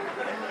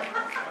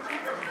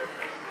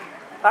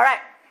 All right.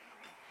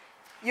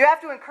 You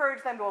have to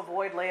encourage them to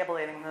avoid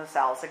labeling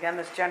themselves. Again,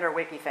 this gender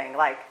wiki thing,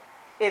 like,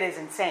 it is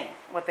insane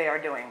what they are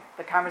doing.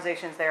 The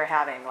conversations they are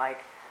having,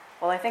 like,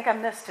 well, I think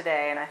I'm this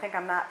today, and I think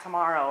I'm that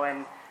tomorrow,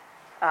 and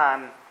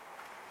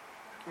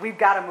we've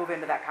got to move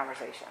into that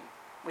conversation.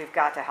 We've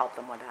got to help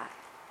them with that.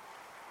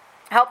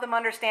 Help them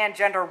understand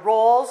gender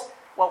roles,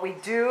 what we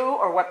do,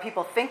 or what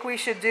people think we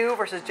should do,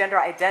 versus gender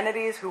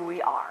identities, who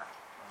we are.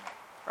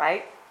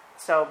 Right?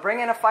 So bring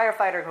in a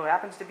firefighter who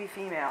happens to be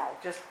female.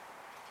 Just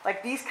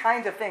like these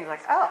kinds of things,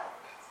 like, oh,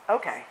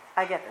 okay,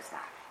 I get this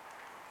now.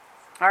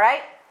 All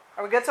right?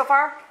 Are we good so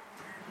far?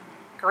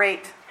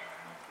 Great.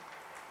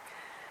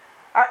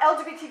 Our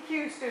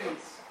LGBTQ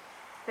students,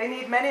 they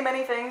need many,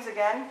 many things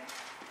again.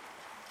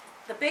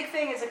 The big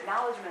thing is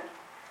acknowledgement.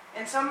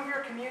 In some of your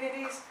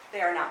communities, they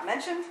are not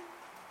mentioned.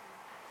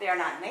 They are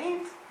not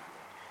named.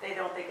 They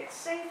don't think it's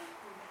safe.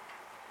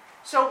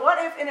 So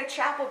what if in a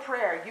chapel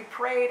prayer you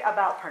prayed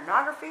about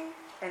pornography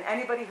and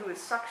anybody who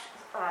is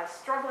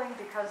struggling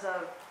because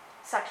of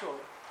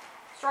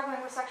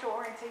struggling with sexual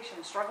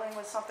orientation, struggling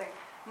with something.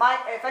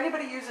 If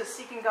anybody uses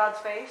Seeking God's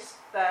Face,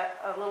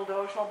 a little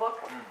devotional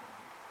book,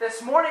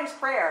 this morning's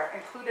prayer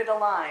included a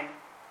line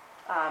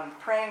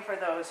praying for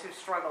those who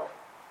struggle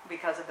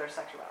because of their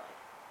sexuality.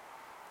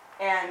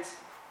 And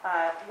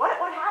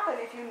what would happen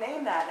if you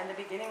name that in the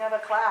beginning of a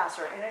class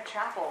or in a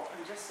chapel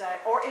and just say,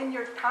 or in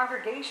your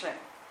congregation?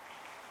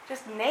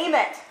 Just name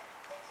it,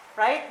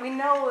 right? We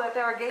know that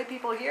there are gay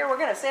people here. We're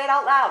going to say it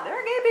out loud. There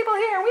are gay people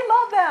here. We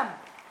love them.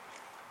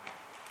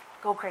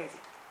 Go crazy.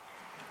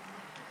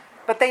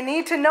 But they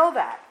need to know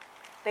that.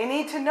 They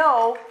need to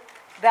know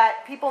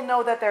that people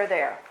know that they're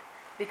there.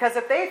 Because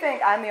if they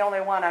think I'm the only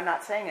one, I'm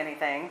not saying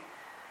anything,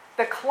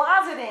 the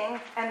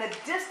closeting and the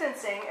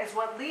distancing is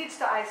what leads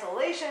to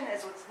isolation,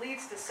 is what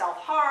leads to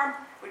self-harm,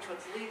 which what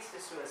leads to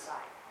suicide.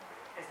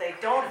 Is they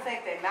don't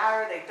think they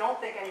matter, they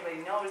don't think anybody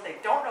knows, they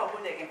don't know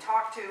who they can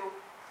talk to,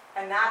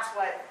 and that's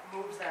what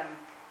moves them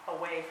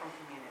away from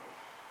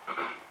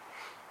community.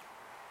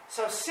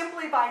 So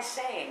simply by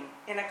saying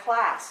in a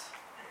class,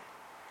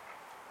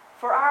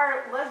 for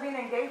our lesbian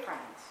and gay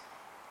friends,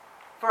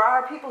 for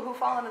our people who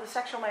fall into the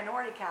sexual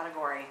minority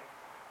category,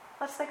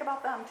 let's think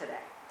about them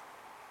today.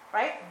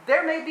 Right?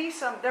 There may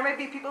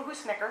be people who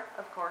snicker,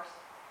 of course,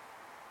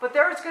 but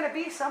there's going to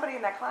be somebody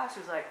in that class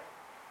who's like,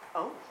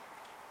 oh,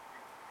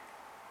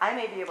 I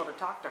may be able to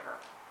talk to her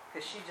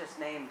because she just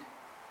named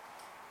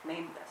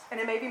this. And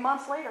it may be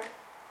months later.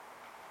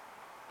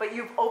 But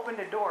you've opened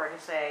a door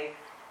to say,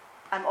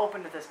 I'm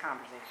open to this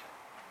conversation.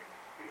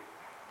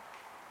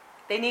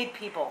 They need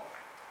people.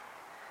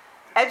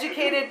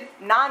 Educated,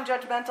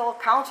 non-judgmental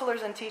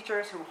counselors and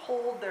teachers who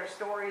hold their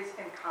stories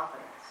in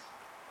confidence.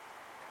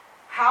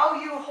 How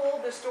you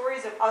hold the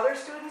stories of other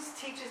students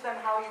teaches them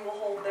how you will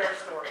hold their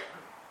story.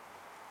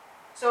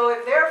 So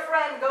if their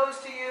friend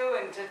goes to you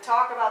and to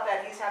talk about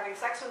that he's having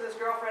sex with his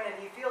girlfriend and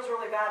he feels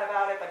really bad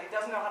about it, but he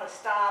doesn't know how to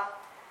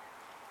stop,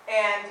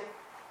 and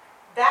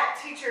that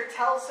teacher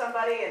tells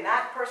somebody and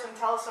that person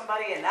tells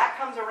somebody and that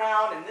comes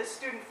around and this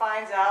student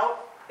finds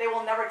out, they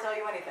will never tell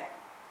you anything.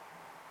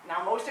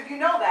 Now most of you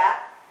know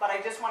that, but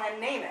I just want to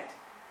name it.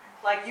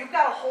 Like, you've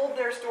got to hold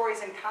their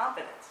stories in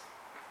confidence.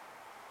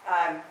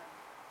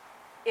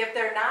 If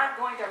they're not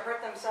going to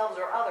hurt themselves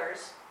or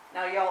others,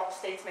 now y'all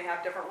states may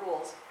have different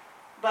rules,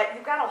 but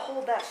you've got to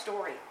hold that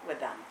story with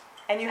them.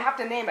 And you have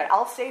to name it.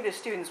 I'll say to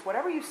students,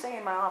 whatever you say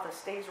in my office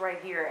stays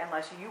right here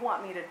unless you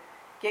want me to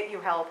get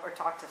you help or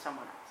talk to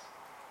someone else.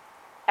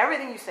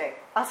 Everything you say.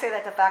 I'll say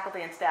that to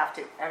faculty and staff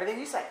too. Everything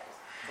you say,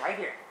 it's right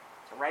here.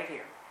 It's right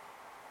here.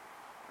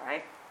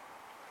 Right?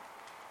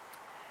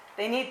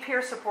 They need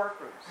peer support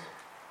groups.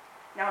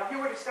 Now, if you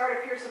were to start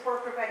a peer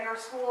support group at your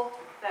school,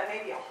 that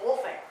may be a whole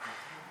thing.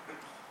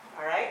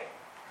 All right?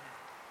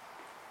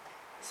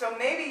 So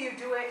maybe you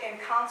do it in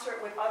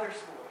concert with other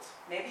schools.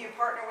 Maybe you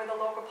partner with the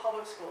local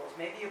public schools.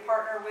 Maybe you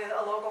partner with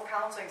a local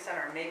counseling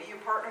center. Maybe you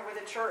partner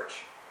with a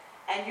church.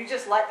 And you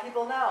just let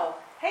people know,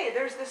 hey,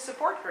 there's this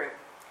support group.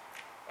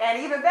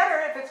 And even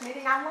better if it's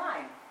meeting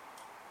online.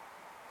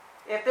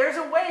 If there's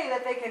a way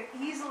that they can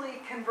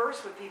easily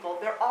converse with people,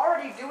 they're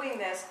already doing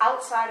this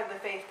outside of the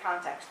faith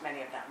context,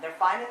 many of them. They're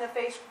finding the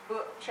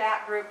Facebook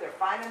chat group. They're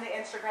finding the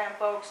Instagram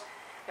folks.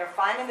 They're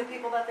finding the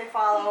people that they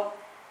follow.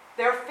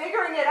 They're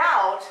figuring it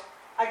out.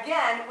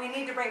 Again, we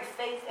need to bring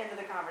faith into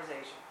the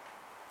conversation.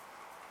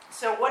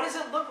 So what does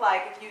it look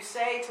like if you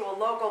say to a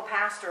local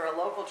pastor, a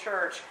local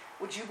church,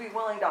 would you be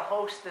willing to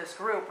host this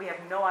group? We have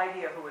no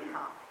idea who would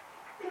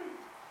come.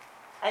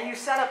 And you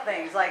set up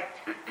things like,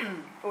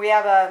 we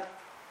have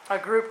a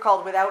group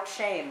called Without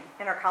Shame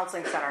in our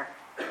counseling center.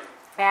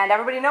 And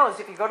everybody knows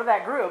if you go to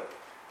that group,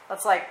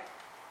 it's like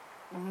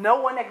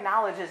no one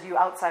acknowledges you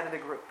outside of the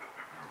group.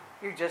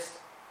 You just,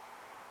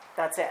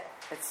 that's it.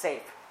 It's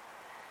safe.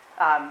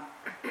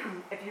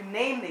 If you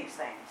name these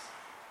things,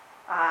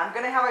 I'm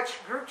going to have a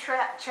group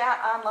chat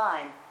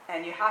online,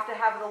 and you have to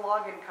have the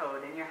login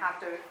code, and you have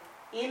to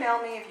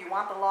email me if you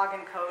want the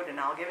login code, and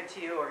I'll give it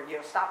to you, or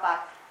stop by.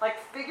 Like,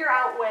 figure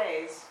out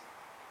ways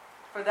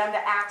for them to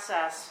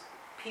access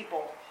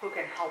people who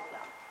can help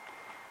them.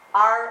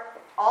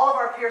 All of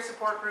our peer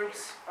support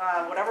groups,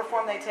 whatever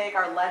form they take,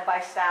 are led by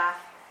staff,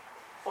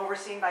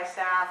 overseen by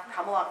staff,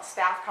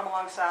 staff come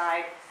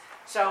alongside.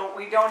 So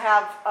we don't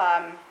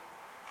have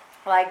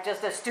like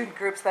just a student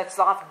groups that's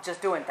off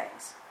just doing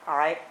things, all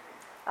right?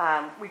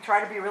 We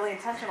try to be really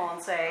intentional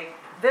and say,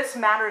 this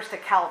matters to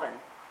Calvin.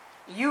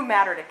 You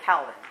matter to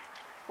Calvin.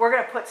 We're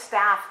going to put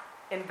staff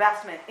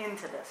investment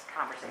into this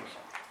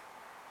conversation.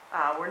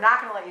 We're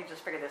not going to let you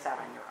just figure this out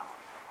on your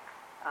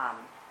own.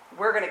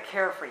 We're going to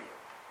care for you,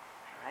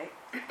 right?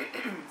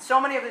 So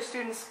many of the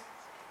students,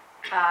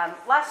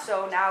 less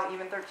so now,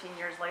 even 13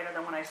 years later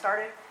than when I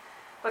started,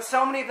 but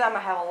so many of them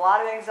have a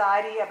lot of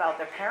anxiety about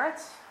their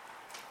parents,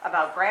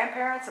 about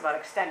grandparents, about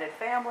extended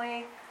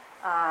family.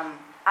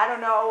 I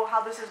don't know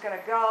how this is going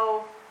to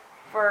go.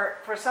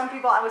 For some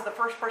people, I was the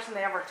first person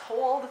they ever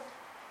told.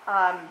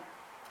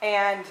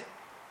 And,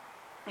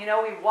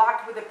 we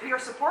walked with a peer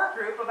support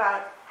group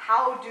about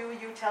how do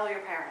you tell your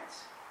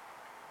parents?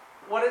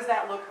 What does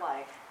that look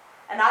like?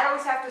 And I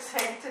always have to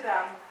say to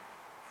them,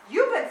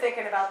 you've been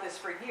thinking about this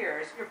for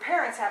years. Your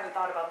parents haven't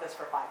thought about this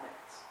for 5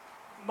 minutes.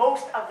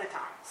 Most of the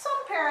time.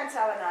 Some parents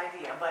have an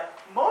idea, but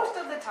most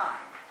of the time,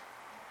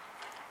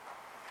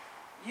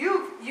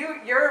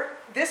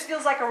 this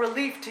feels like a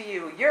relief to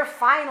you. You're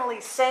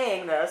finally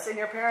saying this, and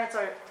you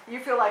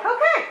feel like,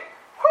 okay,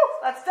 whew,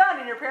 that's done.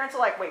 And your parents are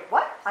like, wait,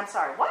 what? I'm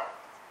sorry, what?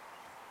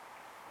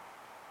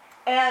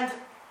 And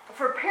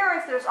for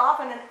parents, there's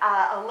often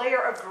a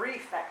layer of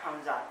grief that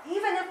comes up.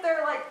 Even if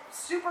they're like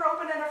super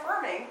open and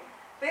affirming,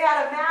 they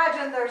had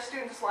imagined their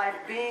student's life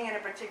being in a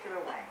particular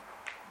way.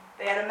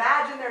 They had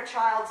imagined their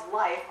child's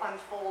life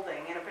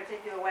unfolding in a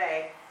particular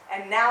way,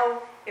 and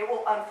now it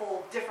will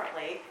unfold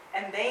differently,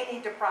 and they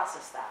need to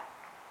process that.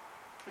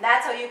 And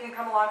that's how you can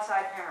come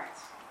alongside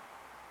parents.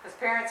 Because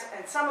parents,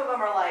 and some of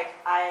them are like,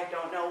 I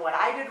don't know what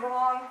I did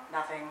wrong,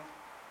 nothing.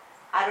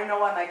 I don't know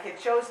why my kid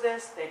chose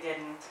this, they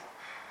didn't.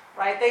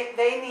 Right?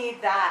 They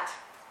need that.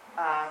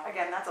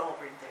 Again, that's a whole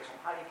presentation.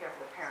 How do you care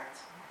for the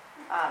parents?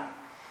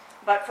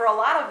 But for a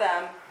lot of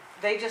them,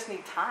 they just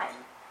need time.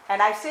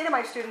 And I say to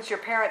my students, your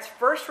parents'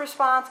 first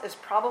response is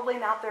probably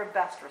not their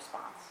best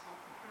response.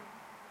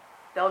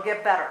 They'll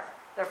get better.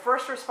 Their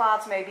first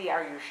response may be,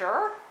 are you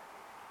sure?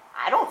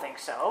 I don't think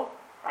so.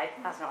 Right?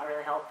 That's not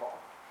really helpful.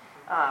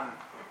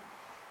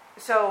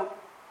 So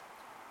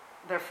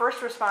their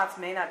first response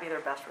may not be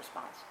their best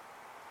response.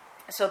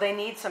 So they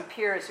need some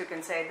peers who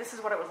can say, this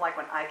is what it was like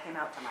when I came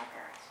out to my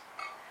parents.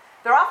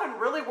 They're often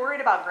really worried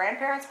about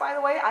grandparents, by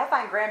the way. I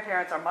find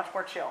grandparents are much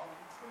more chill.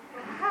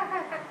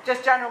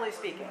 Just generally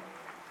speaking.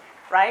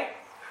 Right?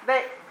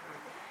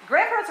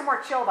 Grandparents are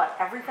more chill about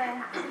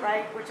everything,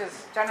 right? Which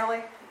is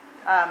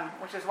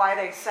why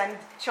they send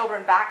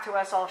children back to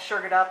us all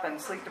sugared up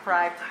and sleep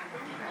deprived.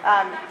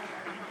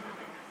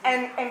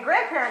 And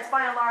grandparents,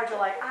 by and large, are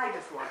like, I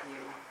just love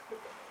you.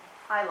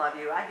 I love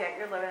you. I get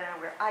you're living in a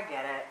weird. I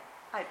get it.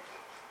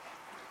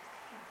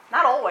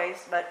 Not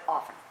always, but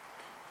often.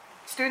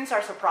 Students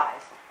are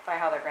surprised by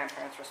how their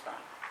grandparents respond.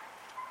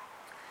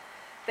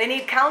 They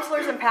need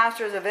counselors and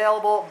pastors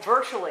available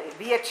virtually,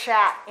 via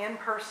chat, in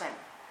person.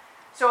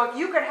 So if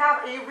you could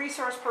have a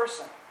resource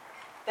person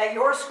that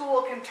your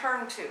school can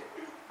turn to,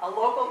 a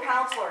local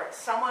counselor,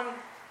 someone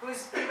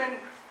who's even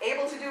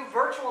able to do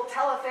virtual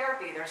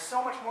teletherapy, there's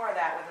so much more of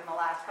that within the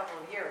last couple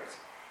of years.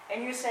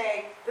 And you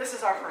say, this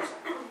is our person.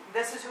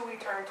 This is who we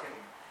turn to.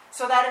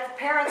 So that if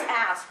parents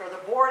ask or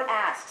the board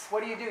asks,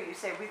 what do? You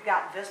say, we've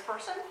got this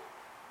person,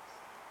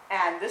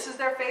 and this is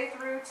their faith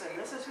roots, and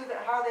this is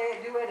how they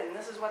do it, and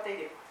this is what they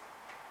do.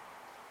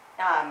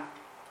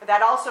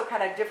 That also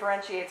kind of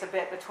differentiates a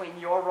bit between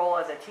your role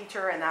as a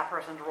teacher and that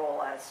person's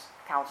role as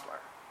counselor.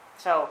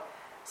 So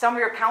some of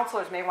your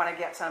counselors may want to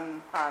get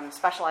some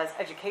specialized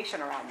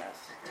education around this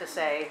to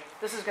say,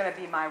 this is going to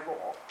be my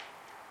role.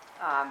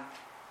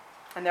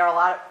 And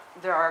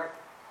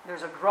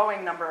there's a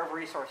growing number of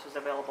resources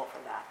available for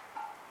that.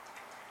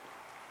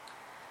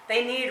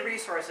 They need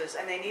resources,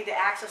 and they need to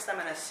access them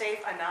in a safe,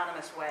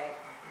 anonymous way.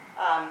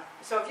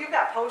 So if you've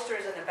got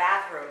posters in the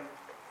bathroom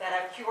that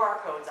have QR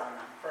codes on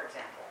them, for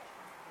example,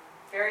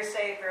 very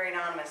safe, very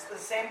anonymous. The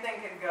same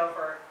thing can go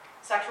for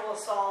sexual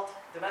assault,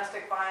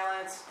 domestic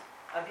violence,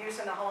 abuse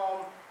in the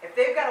home. If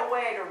they've got a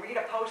way to read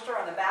a poster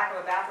on the back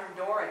of a bathroom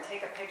door and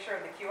take a picture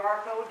of the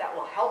QR code that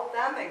will help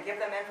them and give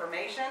them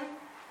information,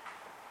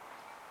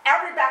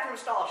 every bathroom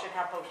stall should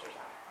have posters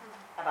on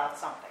it about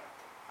something.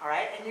 All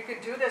right? And you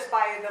could do this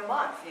by the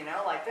month,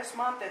 like this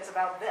month it's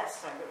about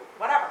this, and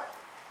whatever.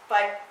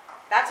 But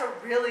that's a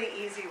really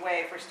easy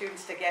way for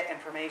students to get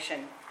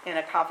information in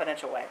a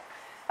confidential way.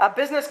 A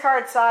business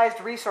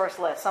card-sized resource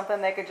list,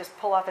 something they could just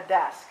pull off a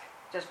desk,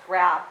 just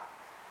grab.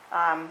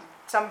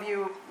 Some of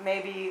you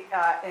maybe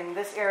in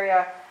this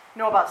area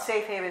know about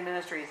Safe Haven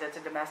Ministries. It's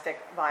a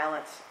domestic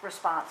violence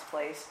response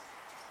place.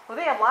 Well,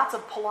 they have lots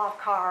of pull-off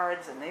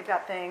cards, and they've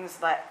got things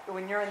that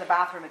when you're in the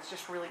bathroom, it's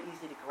just really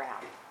easy to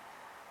grab.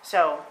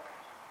 So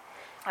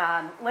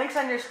links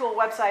on your school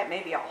website,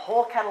 maybe a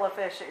whole kettle of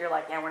fish that you're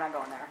like, yeah, we're not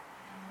going there.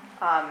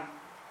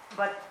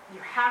 But you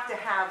have to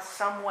have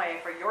some way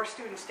for your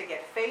students to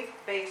get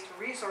faith-based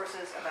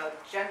resources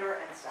about gender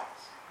and sex.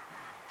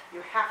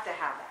 You have to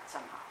have that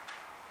somehow.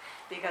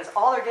 Because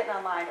all they're getting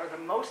online, or the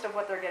most of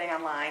what they're getting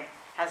online,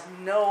 has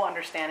no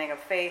understanding of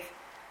faith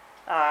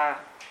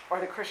or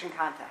the Christian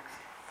context.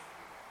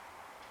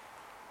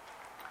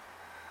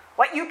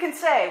 What you can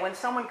say when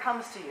someone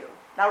comes to you.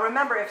 Now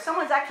remember, if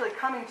someone's actually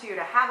coming to you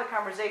to have a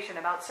conversation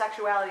about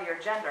sexuality or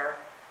gender,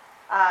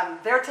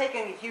 they're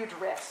taking a huge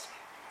risk,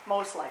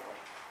 most likely.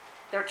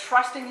 They're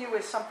trusting you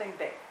with something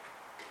big.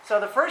 So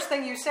the first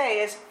thing you say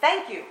is,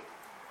 thank you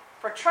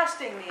for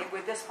trusting me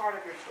with this part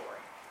of your story.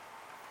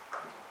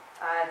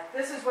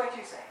 This is what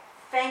you say.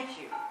 Thank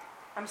you.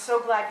 I'm so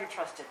glad you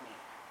trusted me.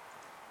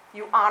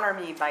 You honor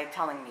me by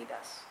telling me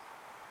this.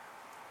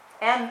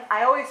 And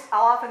I'll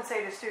often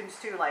say to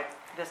students too, like,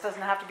 this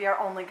doesn't have to be our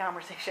only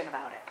conversation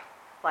about it.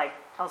 Like,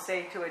 I'll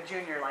say to a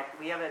junior, like,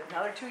 we have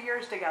another 2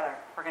 years together.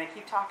 We're going to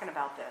keep talking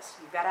about this.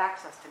 You've got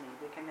access to me.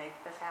 We can make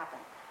this happen.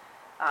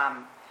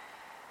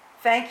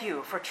 Thank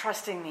you for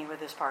trusting me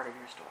with this part of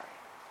your story.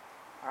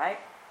 All right?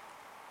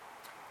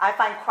 I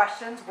find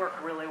questions work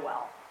really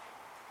well.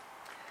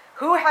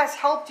 Who has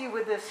helped you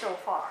with this so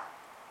far?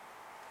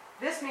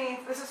 This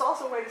is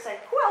also a way to say,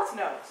 who else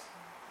knows?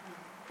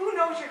 Who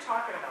knows you're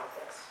talking about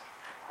this?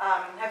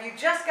 Have you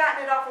just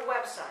gotten it off a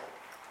website?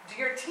 Do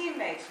your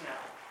teammates know?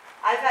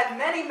 I've had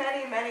many,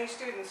 many, many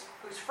students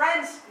whose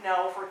friends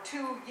know for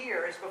 2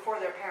 years before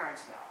their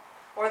parents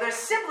know. Or their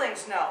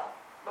siblings know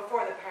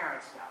before the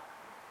parents know.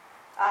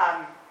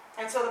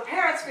 And so the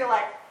parents feel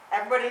like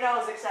everybody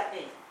knows except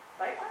me.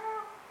 Like,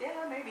 well,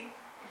 yeah, maybe.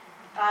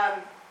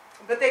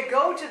 But they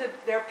go to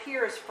their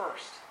peers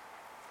first.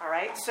 All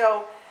right?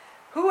 So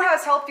who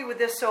has helped you with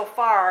this so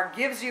far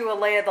gives you a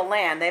lay of the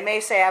land. They may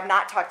say, I've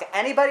not talked to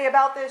anybody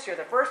about this. You're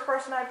the first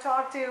person I've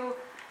talked to.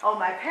 Oh,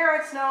 my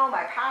parents know,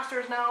 my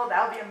pastors know.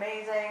 That would be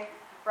amazing,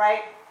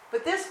 right?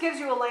 But this gives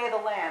you a lay of the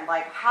land.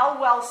 Like, how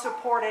well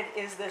supported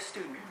is this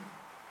student?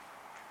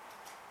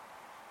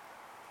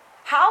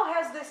 How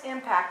has this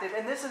impacted,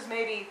 and this is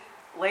maybe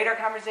later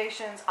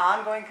conversations,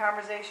 ongoing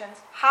conversations,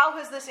 how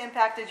has this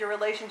impacted your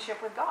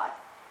relationship with God?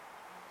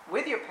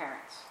 With your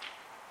parents?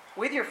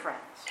 With your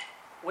friends?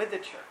 With the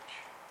church?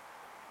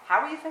 How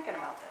are you thinking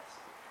about this?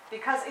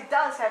 Because it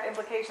does have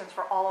implications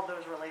for all of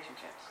those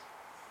relationships.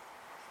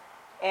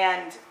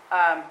 And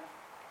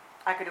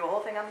I could do a whole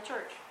thing on the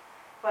church.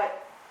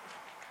 But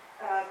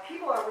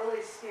people are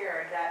really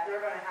scared that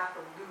they're going to have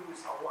to lose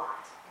a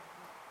lot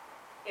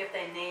if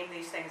they name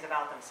these things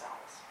about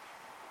themselves.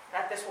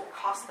 That this will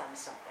cost them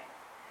something.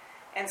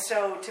 And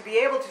so to be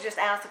able to just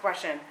ask the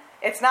question,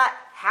 it's not,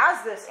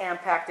 has this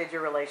impacted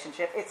your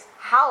relationship? It's,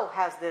 how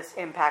has this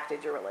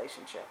impacted your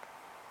relationship?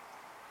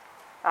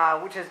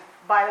 Which is,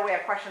 by the way, a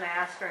question I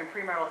asked during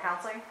premarital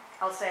counseling.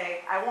 I'll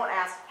say, I won't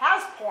ask,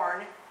 has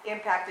porn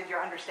impacted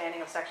your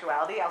understanding of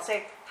sexuality? I'll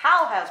say,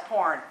 how has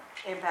porn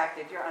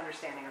impacted your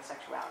understanding of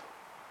sexuality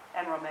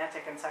and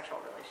romantic and sexual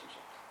relationships?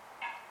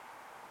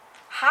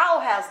 How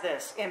has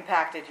this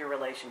impacted your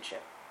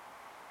relationship?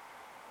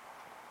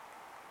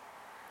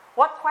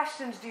 What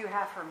questions do you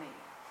have for me?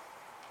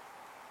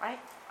 Right?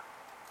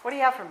 What do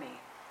you have for me?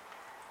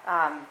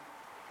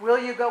 Will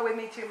you go with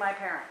me to my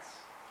parents?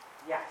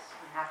 Yes,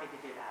 I'm happy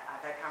to do that.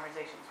 I've had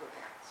conversations with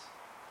parents.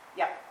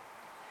 Yep.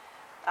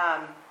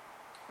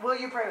 Will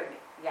you pray with me?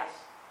 Yes,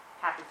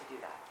 happy to do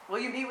that. Will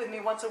you be with me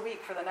once a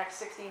week for the next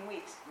 16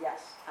 weeks?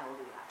 Yes, I will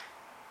do that.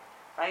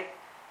 Right?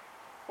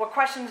 What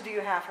questions do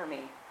you have for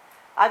me?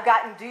 I've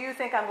gotten, do you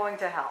think I'm going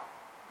to hell?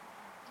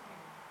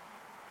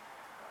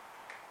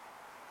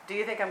 Do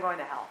you think I'm going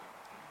to hell?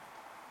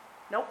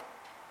 Nope.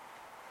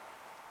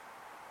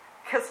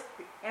 Because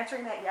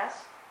answering that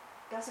yes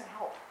doesn't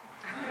help.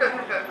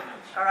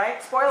 All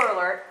right? Spoiler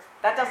alert,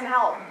 that doesn't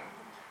help.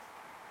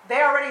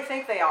 They already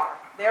think they are.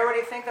 They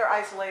already think they're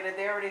isolated.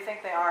 They already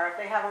think they are. If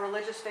they have a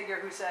religious figure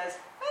who says,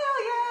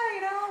 well, yeah,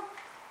 you know,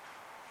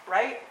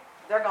 right?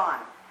 They're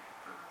gone.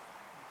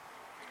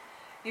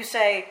 You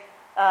say,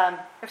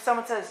 if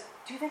someone says,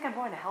 do you think I'm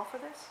going to hell for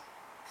this?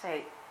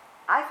 Say,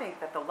 I think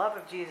that the love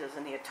of Jesus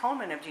and the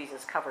atonement of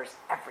Jesus covers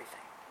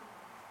everything.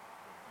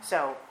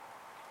 So,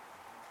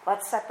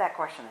 let's set that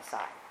question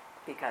aside,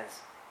 because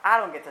I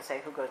don't get to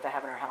say who goes to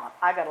heaven or hell.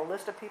 I got a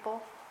list of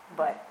people,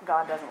 but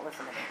God doesn't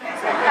listen to me.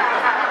 So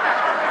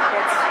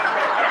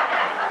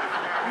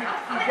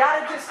you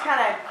got to just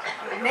kind of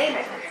name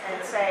it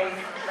and say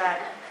that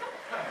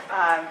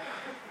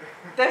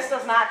this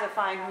does not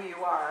define who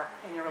you are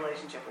in your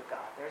relationship with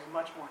God. There's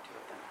much more to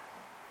it than that.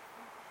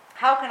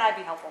 How can I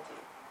be helpful to you?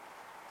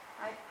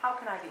 Right? How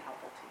can I be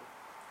helpful to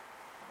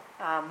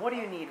you? What do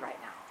you need right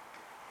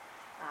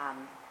now?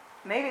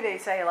 Maybe they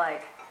say,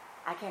 like,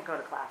 I can't go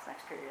to class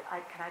next period.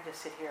 Can I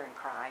just sit here and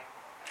cry?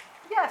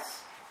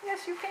 Yes,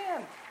 you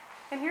can.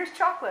 And here's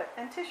chocolate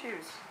and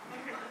tissues.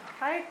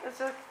 Right? It's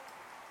a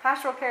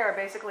pastoral care.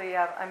 Basically,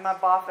 in my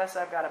office,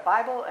 I've got a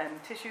Bible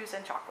and tissues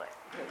and chocolate.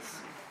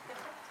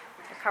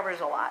 It covers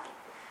a lot.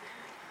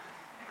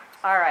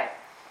 All right.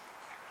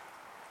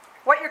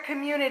 What your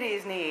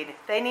communities need.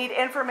 They need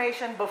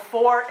information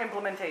before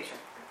implementation.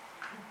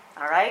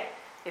 All right?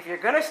 If you're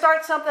going to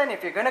start something,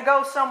 if you're going to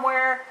go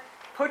somewhere,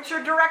 put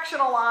your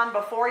directional on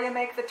before you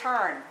make the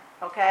turn.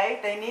 Okay?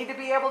 They need to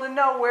be able to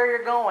know where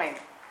you're going.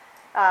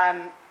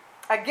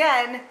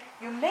 Again,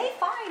 you may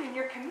find in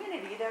your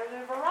community there's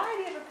a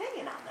variety of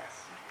opinion on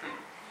this.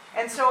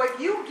 And so if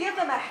you give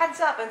them a heads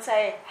up and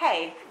say,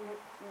 hey,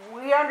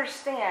 we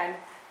understand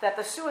that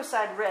the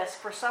suicide risk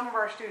for some of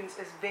our students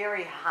is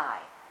very high.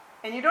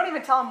 And you don't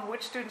even tell them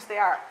which students they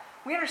are.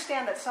 We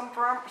understand that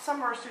for some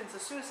of our students, the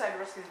suicide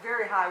risk is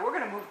very high. We're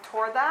going to move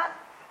toward that.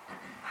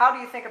 How do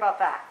you think about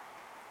that?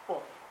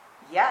 Well,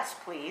 yes,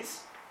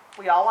 please.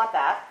 We all want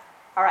that.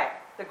 All right.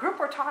 The group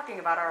we're talking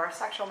about are our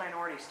sexual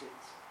minority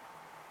students.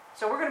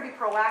 So we're going to be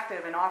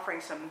proactive in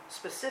offering some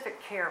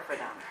specific care for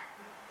them.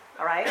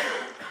 All right?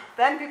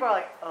 Then people are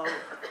like, oh,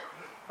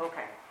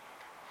 okay.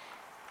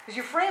 Because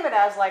you frame it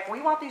as like,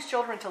 we want these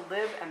children to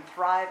live and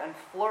thrive and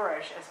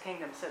flourish as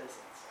kingdom citizens.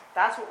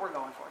 That's what we're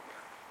going for here.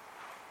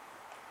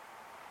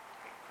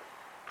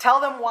 Tell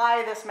them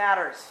why this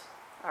matters.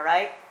 All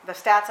right? The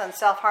stats on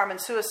self-harm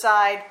and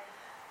suicide,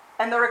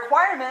 and the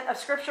requirement of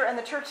Scripture and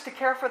the church to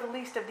care for the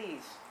least of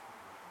these.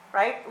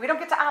 Right? We don't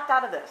get to opt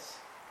out of this.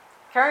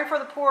 Caring for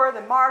the poor, the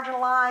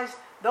marginalized,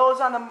 those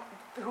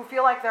who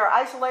feel like they're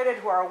isolated,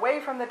 who are away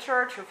from the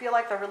church, who feel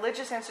like the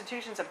religious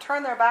institutions have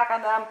turned their back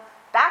on them.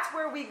 That's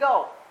where we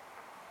go.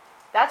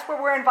 That's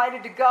where we're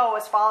invited to go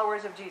as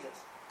followers of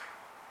Jesus.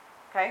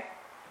 Okay?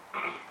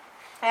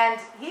 And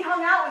he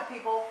hung out with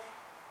people,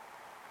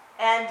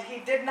 and he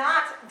did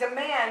not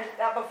demand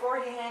that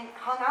before he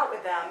hung out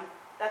with them,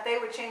 that they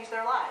would change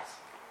their lives.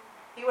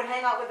 He would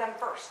hang out with them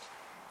first.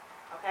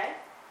 Okay?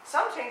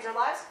 Some changed their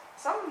lives,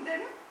 some of them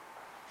didn't.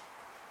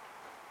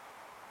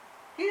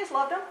 He just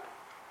loved them.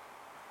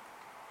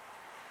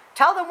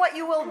 Tell them what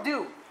you will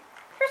do.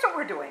 Here's what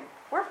we're doing.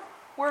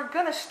 We're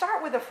going to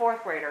start with the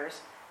fourth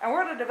graders, and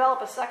we're going to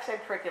develop a sex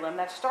ed curriculum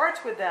that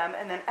starts with them,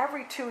 and then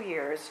every 2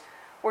 years,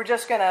 we're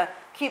just going to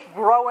keep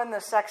growing the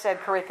sex ed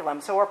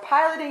curriculum. So we're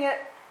piloting it.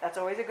 That's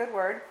always a good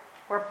word.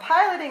 We're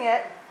piloting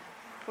it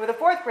with the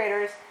fourth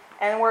graders,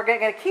 and we're going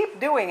to keep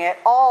doing it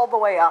all the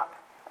way up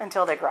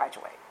until they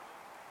graduate.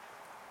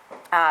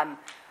 We're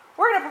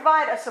going to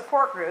provide a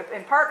support group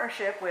in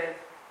partnership with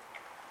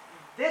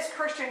this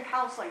Christian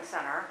Counseling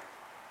Center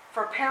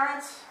for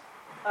parents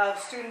of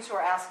students who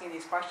are asking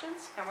these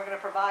questions, and we're going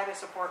to provide a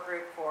support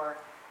group for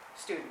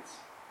students.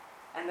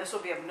 And this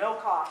will be of no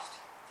cost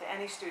to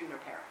any student or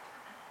parent.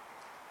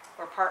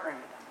 We're partnering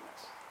with them in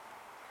this.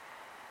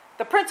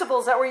 The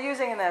principles that we're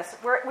using in this,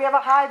 we have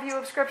a high view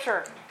of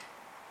Scripture,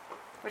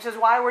 which is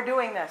why we're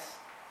doing this.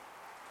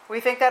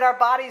 We think that our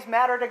bodies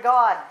matter to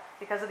God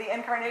because of the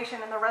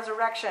incarnation and the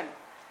resurrection.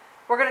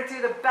 We're going to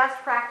do the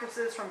best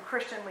practices from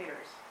Christian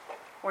leaders.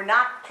 We're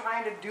not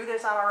trying to do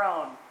this on our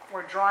own.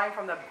 We're drawing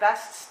from the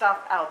best stuff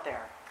out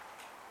there.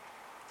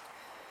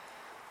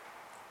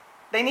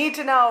 They need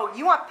to know,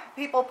 you want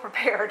people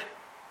prepared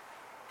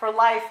for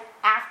life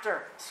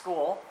after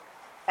school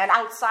and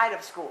outside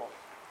of school.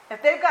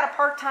 If they've got a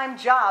part-time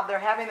job, they're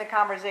having the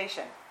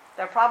conversation.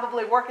 They're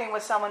probably working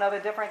with someone of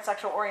a different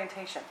sexual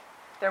orientation.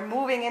 They're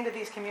moving into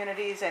these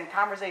communities and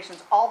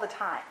conversations all the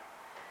time.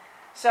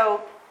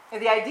 So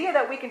the idea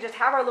that we can just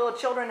have our little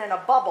children in a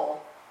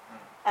bubble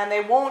and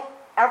they won't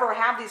ever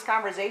have these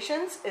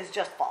conversations is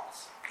just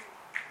false.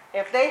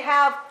 If they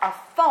have a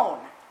phone,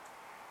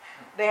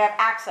 they have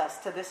access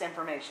to this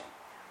information.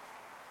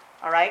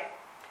 All right?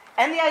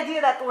 And the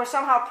idea that we're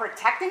somehow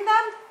protecting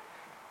them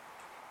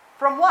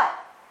from what?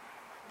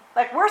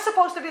 Like, we're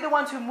supposed to be the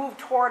ones who move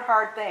toward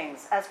hard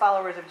things as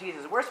followers of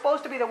Jesus. We're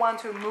supposed to be the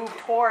ones who move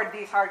toward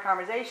these hard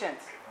conversations.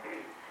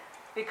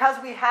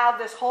 Because we have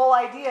this whole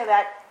idea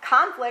that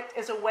conflict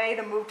is a way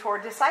to move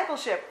toward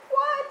discipleship.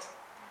 What?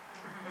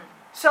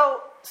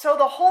 So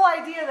the whole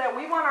idea that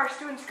we want our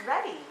students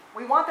ready,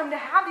 we want them to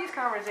have these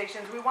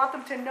conversations, we want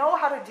them to know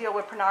how to deal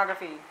with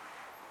pornography,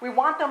 we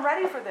want them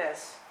ready for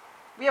this.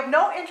 We have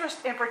no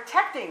interest in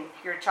protecting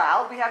your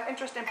child, we have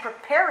interest in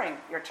preparing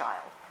your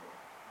child.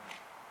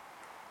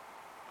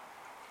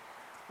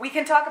 We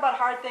can talk about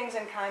hard things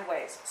in kind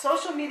ways.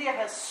 Social media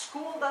has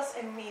schooled us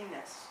in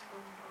meanness.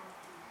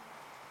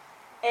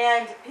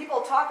 And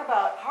people talk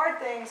about hard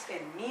things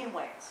in mean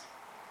ways.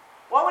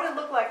 What would it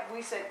look like if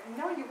we said,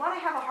 no, you want to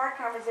have a hard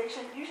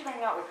conversation, you should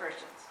hang out with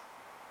Christians.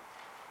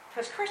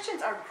 Because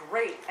Christians are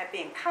great at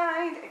being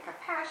kind and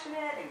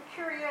compassionate and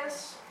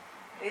curious.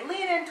 They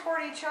lean in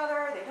toward each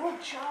other. They don't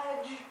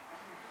judge.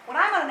 When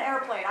I'm on an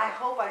airplane, I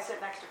hope I sit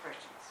next to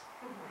Christians.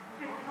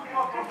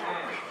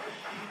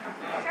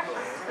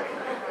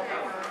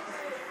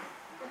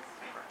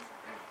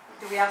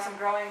 Do we have some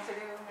growing to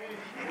do?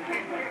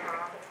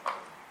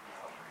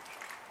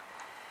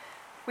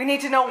 We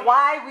need to know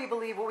why we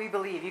believe what we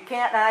believe. You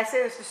can't, and I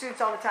say this to students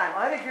all the time,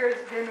 well, I think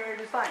gay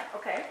marriage is fine.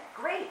 Okay,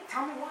 great.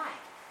 Tell me why.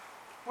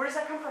 Where does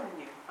that come from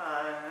in you?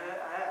 I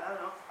don't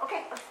know.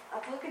 Okay,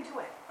 let's look into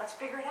it. Let's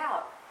figure it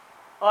out.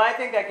 Oh, I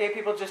think that gay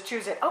people just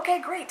choose it.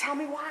 Okay, great. Tell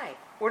me why.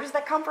 Where does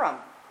that come from?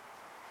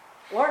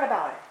 Learn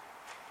about it.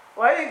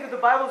 Well, I think that the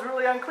Bible's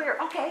really unclear.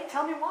 Okay,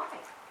 tell me why.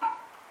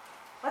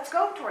 Let's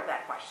go toward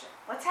that question.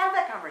 Let's have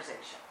that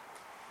conversation.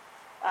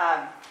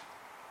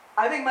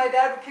 I think my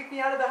dad would kick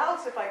me out of the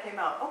house if I came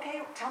out.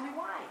 Okay, tell me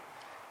why.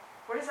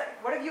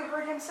 What have you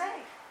heard him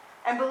say?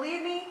 And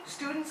believe me,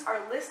 students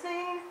are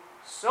listening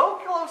so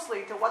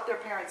closely to what their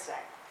parents say.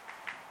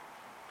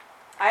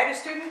 I had a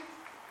student,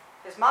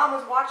 his mom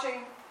was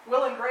watching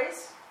Will and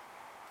Grace,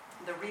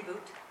 the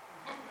reboot,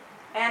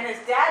 and his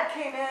dad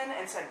came in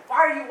and said, why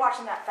are you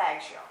watching that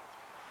fag show?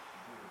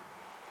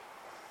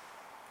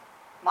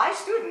 My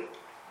student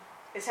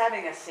is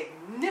having a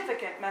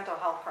significant mental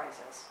health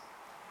crisis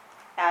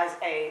as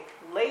a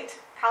late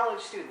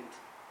college student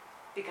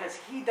because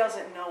he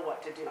doesn't know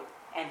what to do,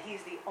 and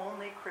he's the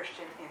only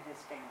Christian in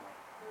his family.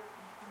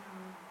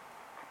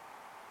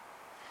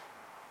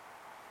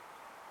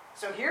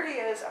 So here he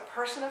is, a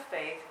person of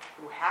faith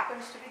who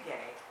happens to be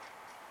gay,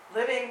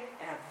 living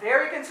in a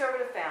very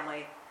conservative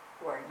family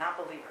who are not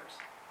believers,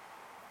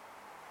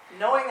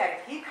 knowing that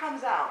if he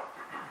comes out,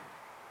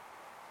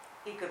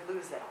 he could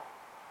lose it all.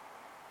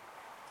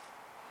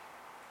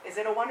 Is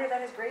it a wonder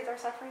that his grades are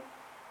suffering?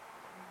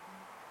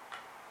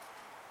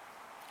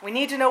 We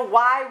need to know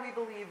why we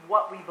believe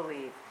what we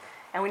believe.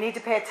 And we need to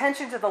pay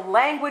attention to the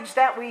language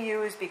that we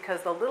use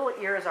because the little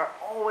ears are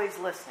always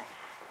listening.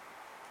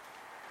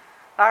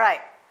 All right,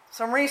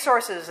 some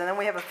resources, and then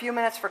we have a few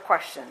minutes for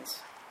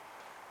questions.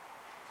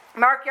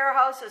 Mark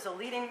Yarhouse is a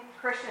leading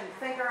Christian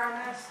thinker on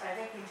this. I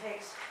think he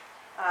takes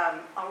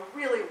a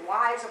really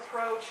wise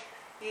approach.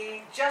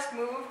 He just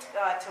moved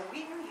to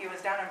Wheaton. He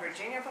was down in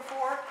Virginia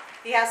before.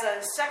 He has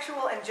a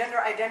Sexual and Gender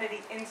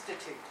Identity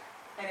Institute.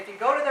 And if you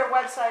go to their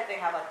website, they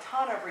have a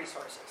ton of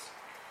resources.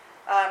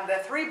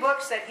 The 3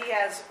 books that he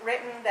has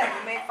written that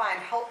you may find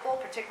helpful,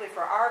 particularly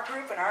for our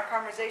group and our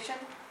conversation,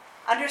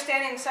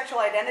 Understanding Sexual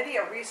Identity,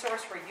 a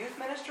resource for youth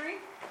ministry.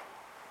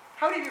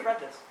 How many of you read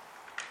this?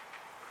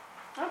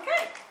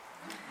 Okay.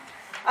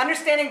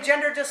 Understanding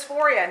Gender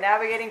Dysphoria,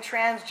 navigating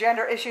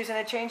transgender issues in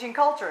a changing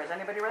culture. Has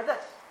anybody read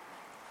this?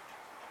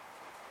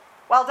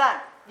 Well done.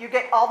 You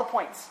get all the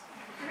points.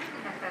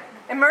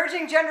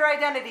 Emerging Gender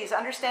Identities,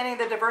 understanding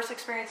the diverse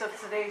experience of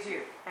today's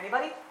youth.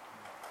 Anybody?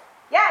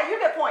 Yeah, you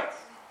get points.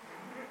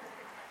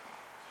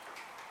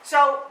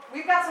 So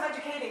we've got some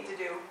educating to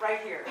do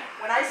right here.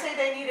 When I say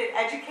they needed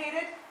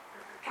educated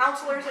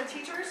counselors and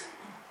teachers,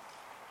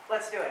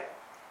 let's do it.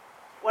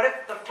 What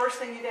if the first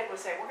thing you did was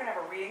say, we're going to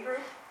have a reading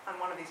group on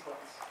one of these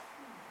books?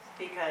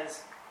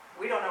 Because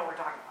we don't know what we're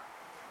talking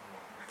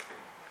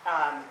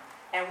about.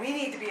 And we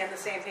need to be on the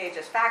same page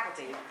as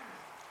faculty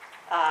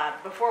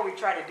before we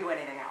try to do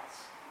anything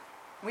else.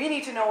 We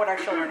need to know what our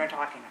children are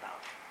talking about.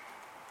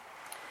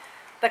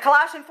 The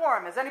Colossian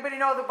Forum. Does anybody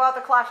know about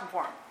the Colossian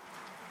Forum?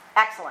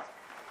 Excellent.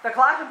 The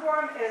Colossian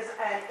Forum is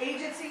an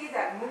agency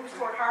that moves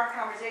toward hard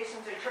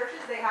conversations in churches.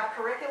 They have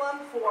curriculum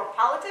for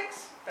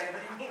politics, if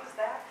anybody needs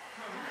that.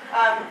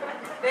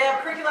 They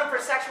have curriculum for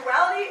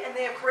sexuality, and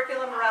they have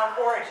curriculum around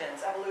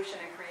origins, evolution,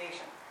 and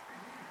creation.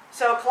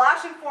 So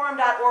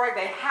ColossianForum.org,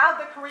 they have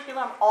the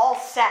curriculum all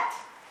set.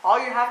 All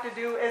you have to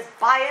do is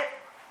buy it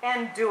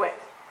and do it.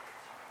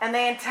 And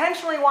they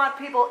intentionally want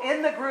people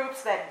in the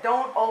groups that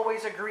don't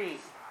always agree.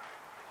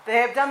 They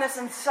have done this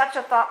in such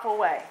a thoughtful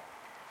way.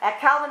 At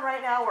Calvin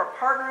right now, we're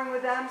partnering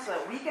with them so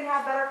that we can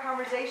have better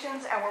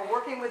conversations, and we're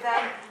working with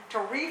them to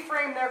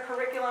reframe their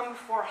curriculum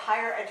for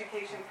higher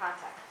education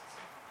contexts.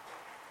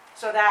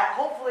 So that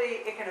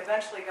hopefully it can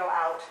eventually go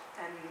out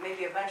and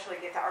maybe eventually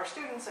get to our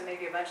students and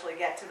maybe eventually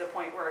get to the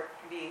point where it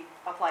can be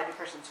applied to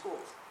Christian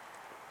schools.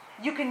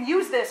 You can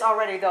use this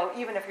already, though,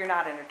 even if you're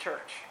not in a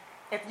church.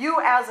 If you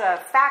as a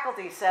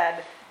faculty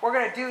said, we're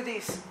going to do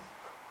these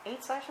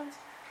 8 sessions?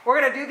 We're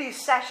going to do these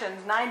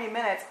sessions, 90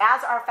 minutes,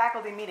 as our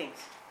faculty meetings.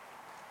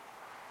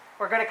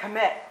 We're going to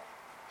commit.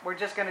 We're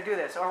just going to do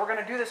this. Or we're going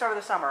to do this over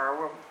the summer. Or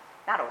we're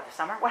not over the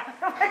summer. What?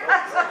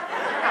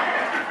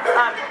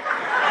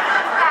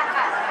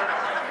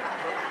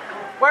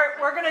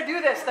 We're going to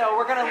do this, though.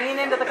 We're going to lean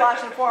into the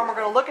Colossian Forum. We're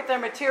going to look at their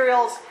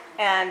materials.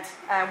 And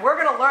we're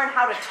going to learn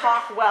how to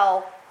talk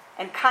well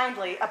and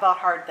kindly about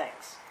hard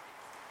things.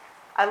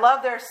 I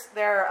love their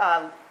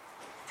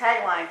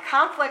tagline.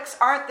 Conflicts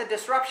aren't the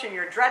disruption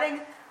you're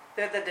dreading.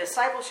 They're the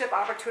discipleship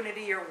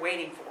opportunity you're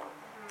waiting for.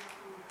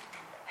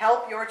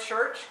 Help your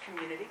church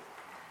community.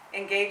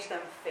 Engage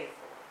them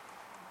faithfully.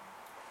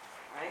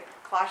 Right?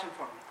 Colossian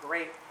Forum.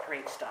 Great,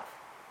 great stuff.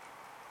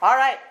 All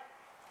right.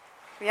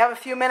 We have a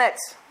few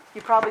minutes.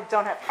 You probably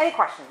don't have any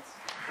questions.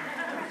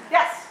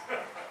 Yes?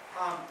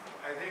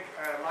 I think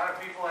a lot of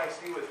people I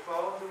see with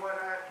phones and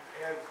whatnot,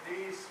 have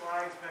these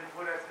slides been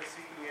put at the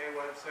CEA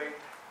website?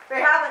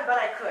 They haven't, but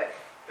I could,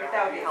 if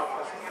that would be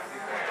helpful.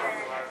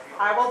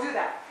 I will do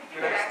that.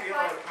 Can I steal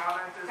a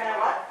comment as Can I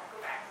well? what?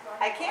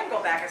 I can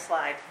go back a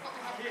slide.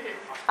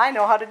 I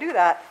know how to do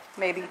that,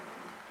 maybe.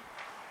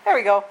 There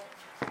we go.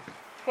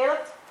 Caleb?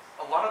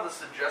 A lot of the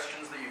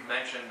suggestions that you've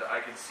mentioned I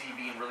could see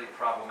being really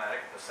problematic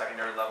at the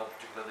secondary level,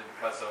 particularly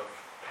because of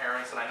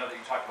parents, and I know that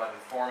you talked about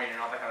informing and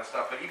all that kind of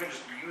stuff, but even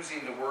just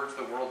using the words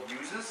the world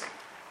uses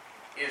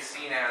is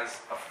seen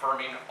as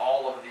affirming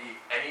all of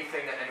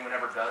anything that anyone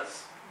ever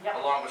does,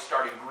 along with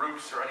starting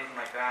groups or anything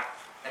like that.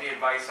 Any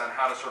advice on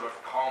how to sort of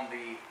calm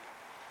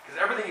because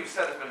everything you've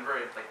said has been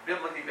very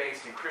biblically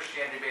based and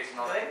Christianity based and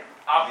all that,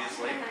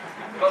 obviously,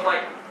 but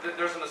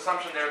there's an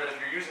assumption there that if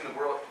you're using the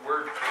word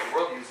the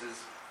world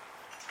uses,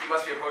 you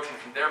must be approaching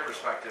from their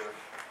perspective.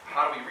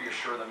 How do we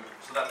reassure them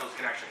so that those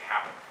can actually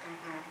happen?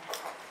 Mm-hmm.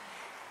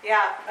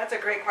 Yeah, that's a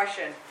great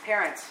question.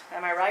 Parents,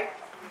 am I right?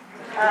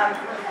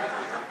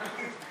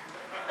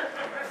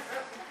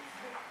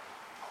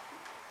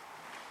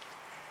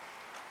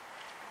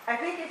 I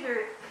think if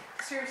you're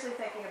seriously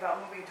thinking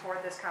about moving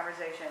toward this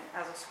conversation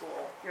as a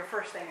school, your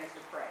first thing is to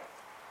pray.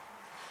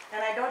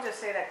 And I don't just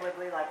say that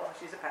glibly like, well,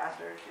 she's a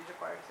pastor, she's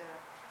required to say that.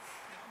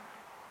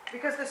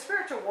 Because the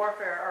spiritual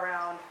warfare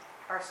around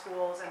our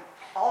schools and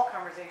all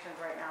conversations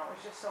right now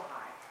is just so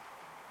high.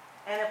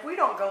 And if we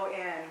don't go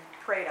in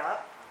prayed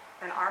up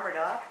and armored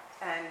up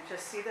and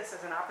just see this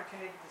as an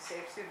opportunity to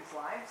save students'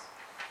 lives,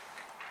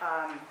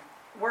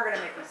 we're going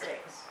to make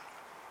mistakes.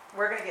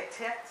 We're going to get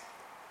ticked.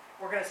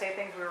 We're going to say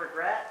things we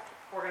regret.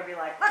 We're going to be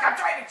like, look, I'm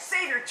trying to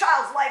save your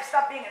child's life.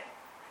 Stop being it.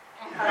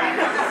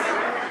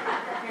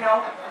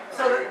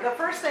 So the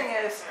first thing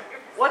is,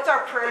 what's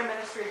our prayer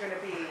ministry going to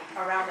be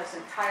around this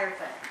entire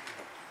thing?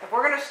 If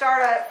we're going to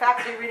start a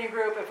faculty reading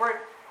group,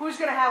 who's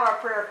going to have our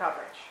prayer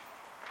coverage?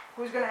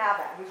 Who's going to have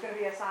that? Who's going to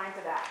be assigned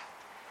to that?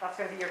 That's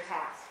going to be your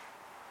task.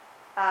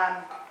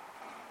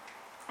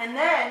 And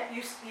then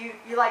you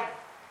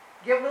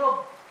give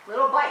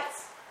little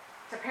bites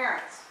to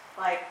parents.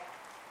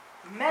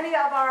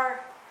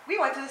 We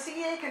went to the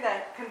CEA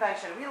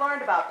convention. We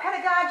learned about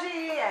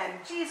pedagogy and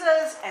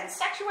Jesus and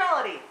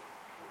sexuality.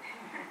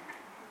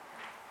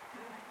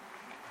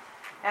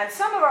 And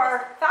some of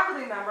our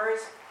faculty members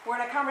were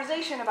in a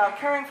conversation about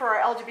caring for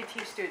our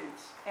LGBT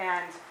students.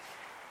 And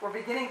we're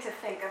beginning to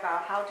think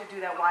about how to do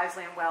that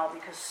wisely and well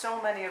because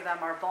so many of them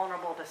are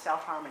vulnerable to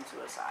self-harm and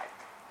suicide.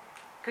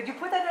 Could you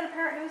put that in a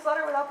parent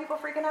newsletter without people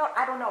freaking out?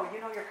 I don't know.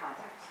 You know your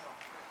contacts.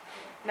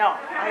 No.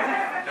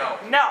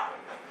 No.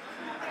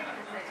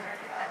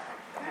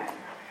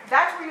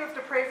 That's where you have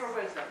to pray for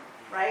wisdom,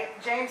 right?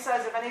 James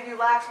says if any of you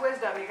lacks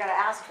wisdom, you got to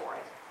ask for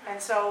it. And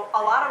so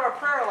a lot of our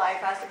prayer life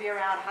has to be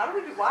around how do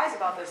we be wise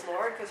about this,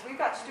 Lord? Because we've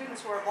got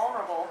students who are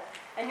vulnerable.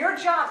 And your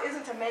job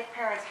isn't to make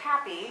parents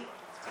happy.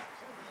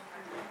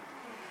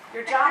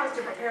 Your job is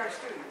to prepare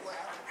students.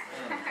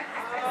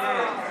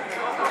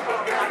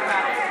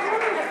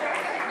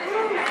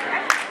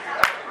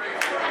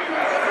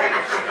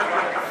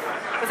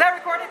 Was that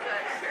recorded?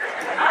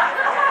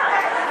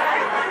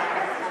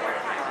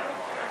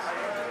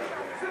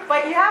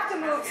 But you have to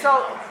move.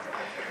 So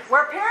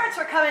where parents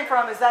are coming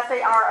from is that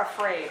they are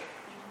afraid.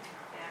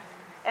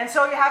 And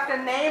so you have to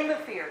name the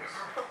fears.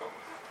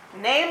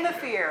 Name the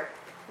fear.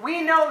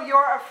 We know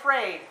you're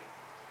afraid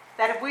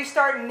that if we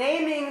start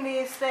naming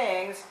these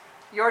things,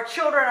 your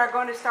children are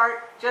going to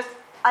start just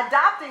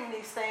adopting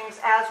these things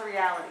as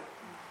reality.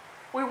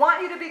 We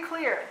want you to be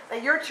clear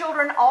that your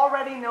children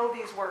already know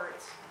these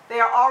words. They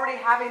are already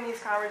having these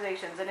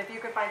conversations. And if you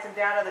can find some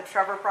data, the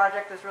Trevor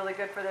Project is really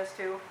good for this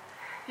too.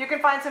 If you can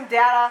find some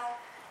data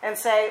and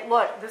say,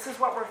 look, this is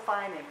what we're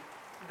finding.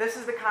 This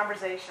is the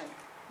conversation.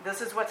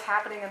 This is what's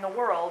happening in the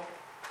world.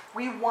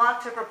 We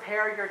want to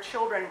prepare your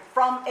children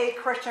from a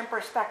Christian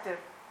perspective.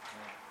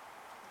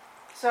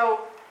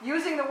 So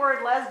using the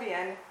word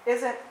lesbian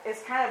is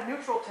kind of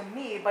neutral to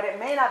me, but it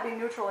may not be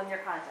neutral in your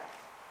context.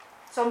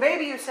 So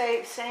maybe you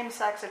say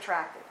same-sex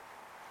attracted.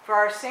 For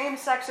our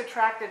same-sex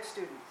attracted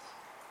students,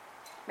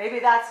 maybe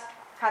that's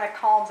kind of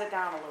calms it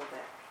down a little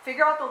bit.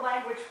 Figure out the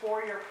language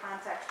for your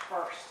context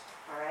first,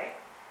 all right?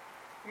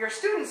 Your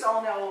students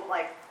all know,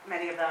 like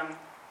many of them,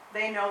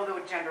 they know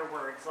the gender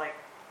words, like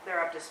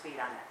they're up to speed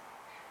on it.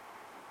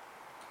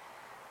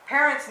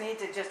 Parents need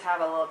to just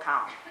have a little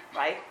calm,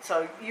 right?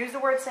 So use the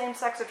word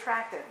same-sex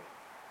attracted.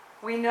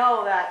 We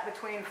know that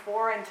between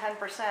 4 and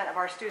 10% of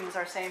our students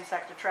are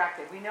same-sex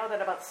attracted. We know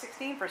that about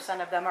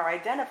 16% of them are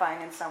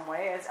identifying in some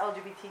way as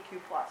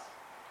LGBTQ+.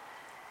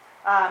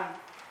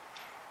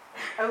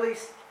 At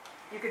least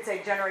you could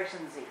say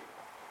Generation Z,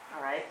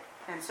 all right?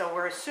 And so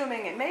we're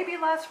assuming it may be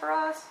less for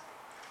us,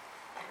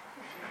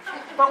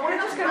 but we're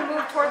just going to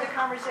move toward the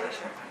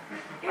conversation,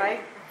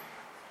 right?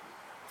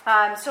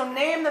 So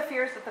name the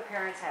fears that the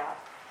parents have.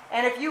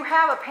 And if you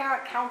have a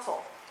parent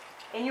council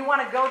and you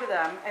want to go to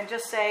them and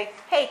just say,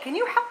 hey, can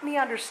you help me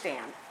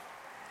understand?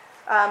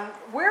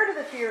 Where do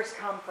the fears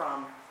come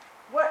from?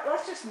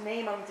 Let's just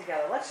name them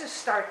together. Let's just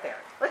start there.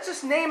 Let's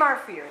just name our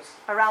fears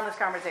around this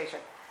conversation.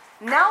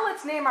 Now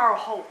let's name our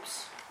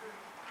hopes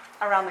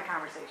around the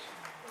conversation.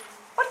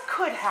 What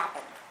could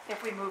happen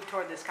if we move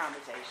toward this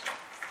conversation?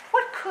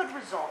 What could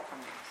result from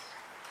this?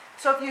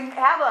 So if you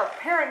have a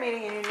parent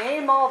meeting and you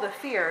name all the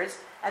fears,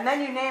 and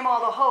then you name all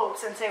the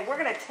hopes and say, we're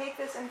going to take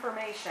this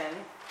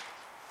information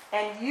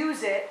and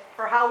use it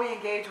for how we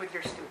engage with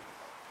your student.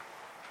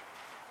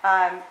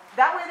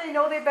 That way they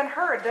know they've been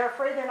heard. They're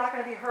afraid they're not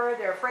going to be heard.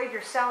 They're afraid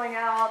you're selling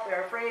out.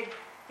 They're afraid,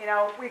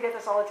 we get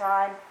this all the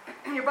time.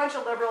 You're a bunch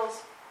of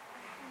liberals.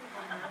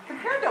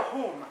 Compared to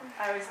whom?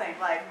 I always think,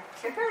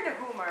 compared to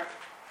whom are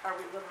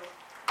we liberals?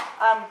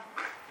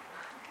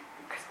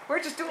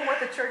 We're just doing what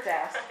the church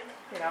asked.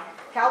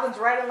 Calvin's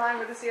right in line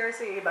with the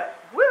CRC,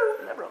 but woo,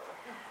 liberal.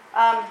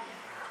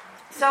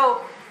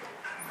 So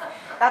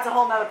that's a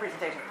whole nother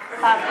presentation.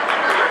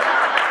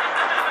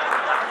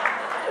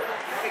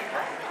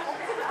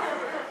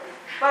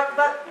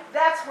 But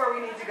that's where we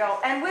need to go.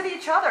 And with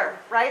each other,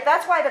 right?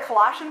 That's why the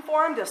Colossian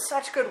Forum does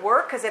such good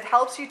work, because it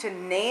helps you to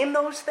name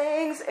those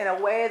things in a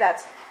way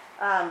that's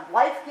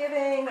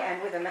life-giving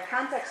and within the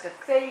context of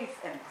faith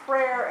and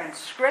prayer and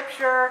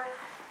scripture.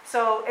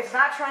 So it's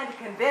not trying to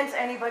convince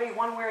anybody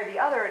one way or the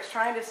other. It's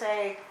trying to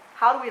say,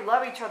 how do we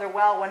love each other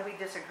well when we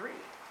disagree?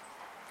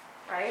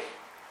 Right?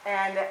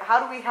 And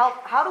how do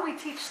we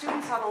teach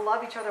students how to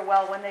love each other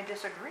well when they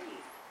disagree?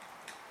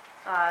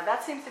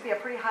 That seems to be a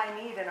pretty high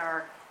need in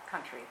our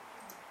country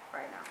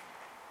right now.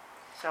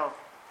 So,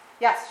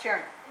 yes,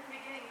 Sharon. In the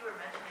beginning you were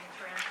mentioning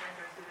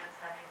transgender students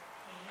having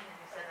pain, and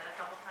you said that a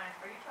couple times.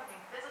 Are you talking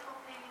physical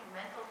pain,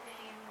 mental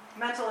pain?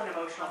 Mental and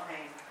emotional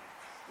pain.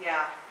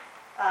 Yeah.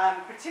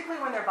 Particularly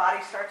when their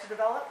bodies start to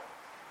develop.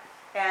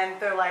 And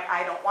they're like,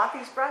 I don't want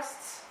these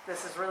breasts.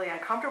 This is really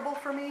uncomfortable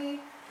for me.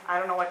 I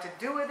don't know what to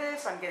do with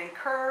this. I'm getting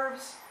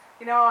curves.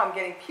 I'm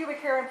getting pubic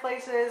hair in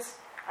places.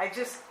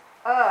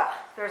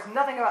 There's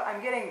nothing about,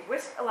 I'm getting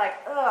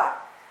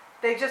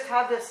They just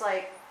have this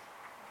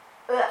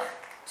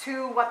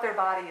to what their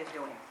body is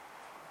doing.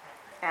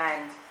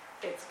 And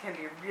it can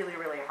be really,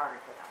 really hard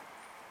for them.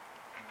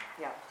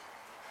 Yeah.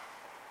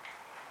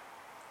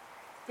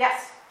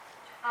 Yes?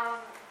 In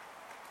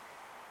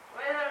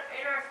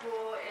our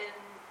school, in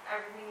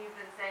everything you've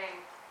been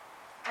saying,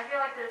 I feel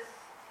like there's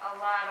a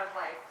lot of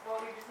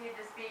we just need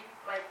to speak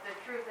the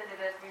truth into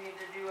this. We need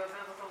to do a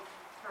biblical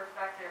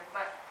perspective.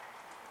 But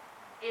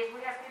if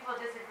we have people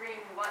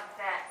disagreeing what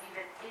that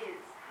even is,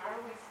 How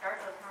do we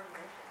start those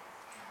conversations?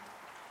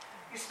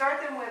 You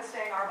start them with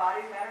saying our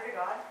bodies matter to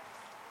God.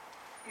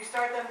 You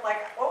start them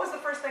like, what was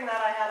the first thing that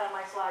I had on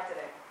my slide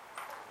today?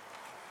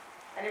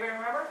 Anybody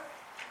remember?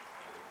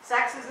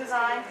 Sex is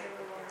designed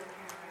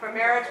for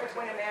marriage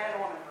between a man and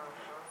a woman.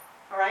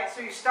 All right,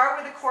 so you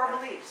start with the core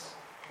beliefs.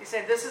 You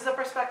say, this is the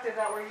perspective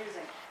that we're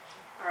using.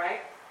 All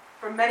right,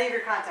 for many of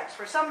your contexts.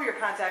 For some of your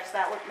contexts,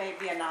 that may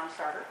be a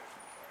non-starter.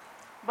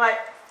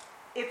 But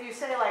if you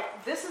say,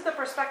 like, this is the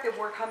perspective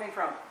we're coming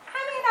from, I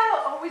may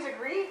not always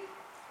agree,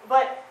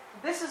 but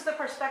this is the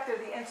perspective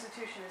the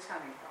institution is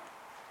coming from.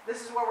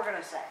 This is what we're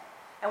going to say.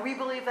 And we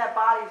believe that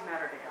bodies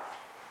matter to God.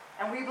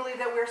 And we believe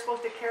that we're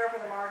supposed to care for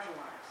the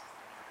marginalized.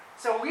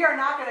 So we are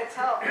not going to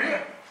tell,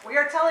 we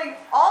are telling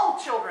all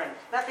children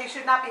that they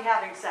should not be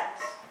having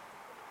sex.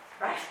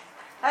 Right?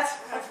 That's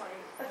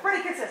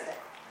pretty consistent.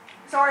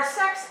 So our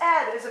sex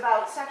ed is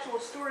about sexual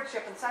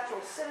stewardship and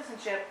sexual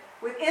citizenship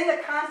within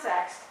the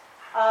context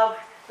of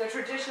the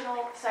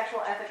traditional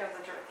sexual ethic of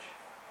the church.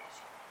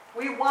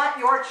 We want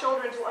your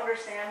children to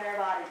understand their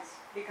bodies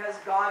because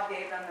God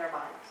gave them their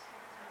bodies.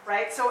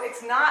 Right? So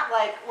it's not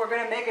like we're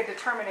going to make a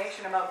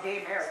determination about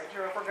gay marriage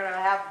or if we're going to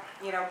have,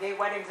 gay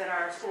weddings in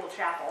our school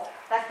chapel.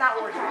 That's not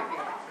what we're talking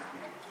about.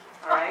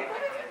 All right?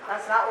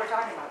 That's not what we're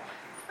talking about.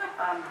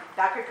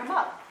 That could come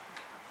up.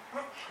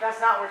 That's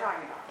not what we're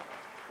talking about.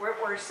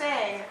 We're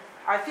saying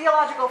our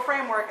theological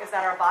framework is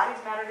that our bodies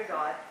matter to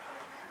God,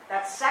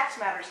 that sex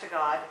matters to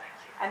God,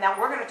 and that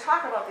we're going to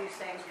talk about these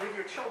things with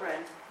your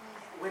children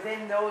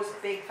within those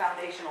big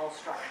foundational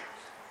structures.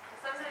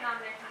 Some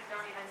denominations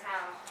don't even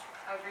have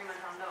agreement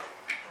on those.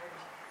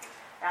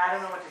 I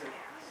don't know what to do.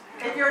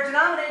 If you're a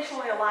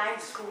denominationally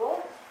aligned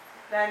school,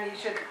 then you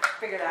should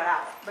figure that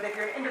out. But if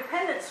you're an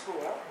independent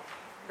school,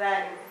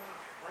 then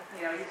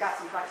you've got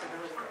some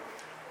flexibility.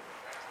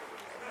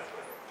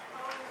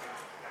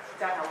 Does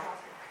that help?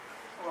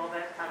 A little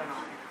bit? I don't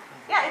know.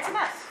 Yeah, it's a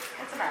mess.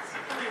 It's a mess.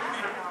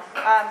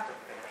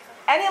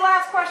 Any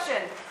last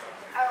question?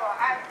 Oh,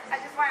 I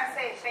just want to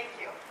say thank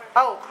you.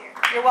 Oh,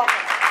 you're welcome.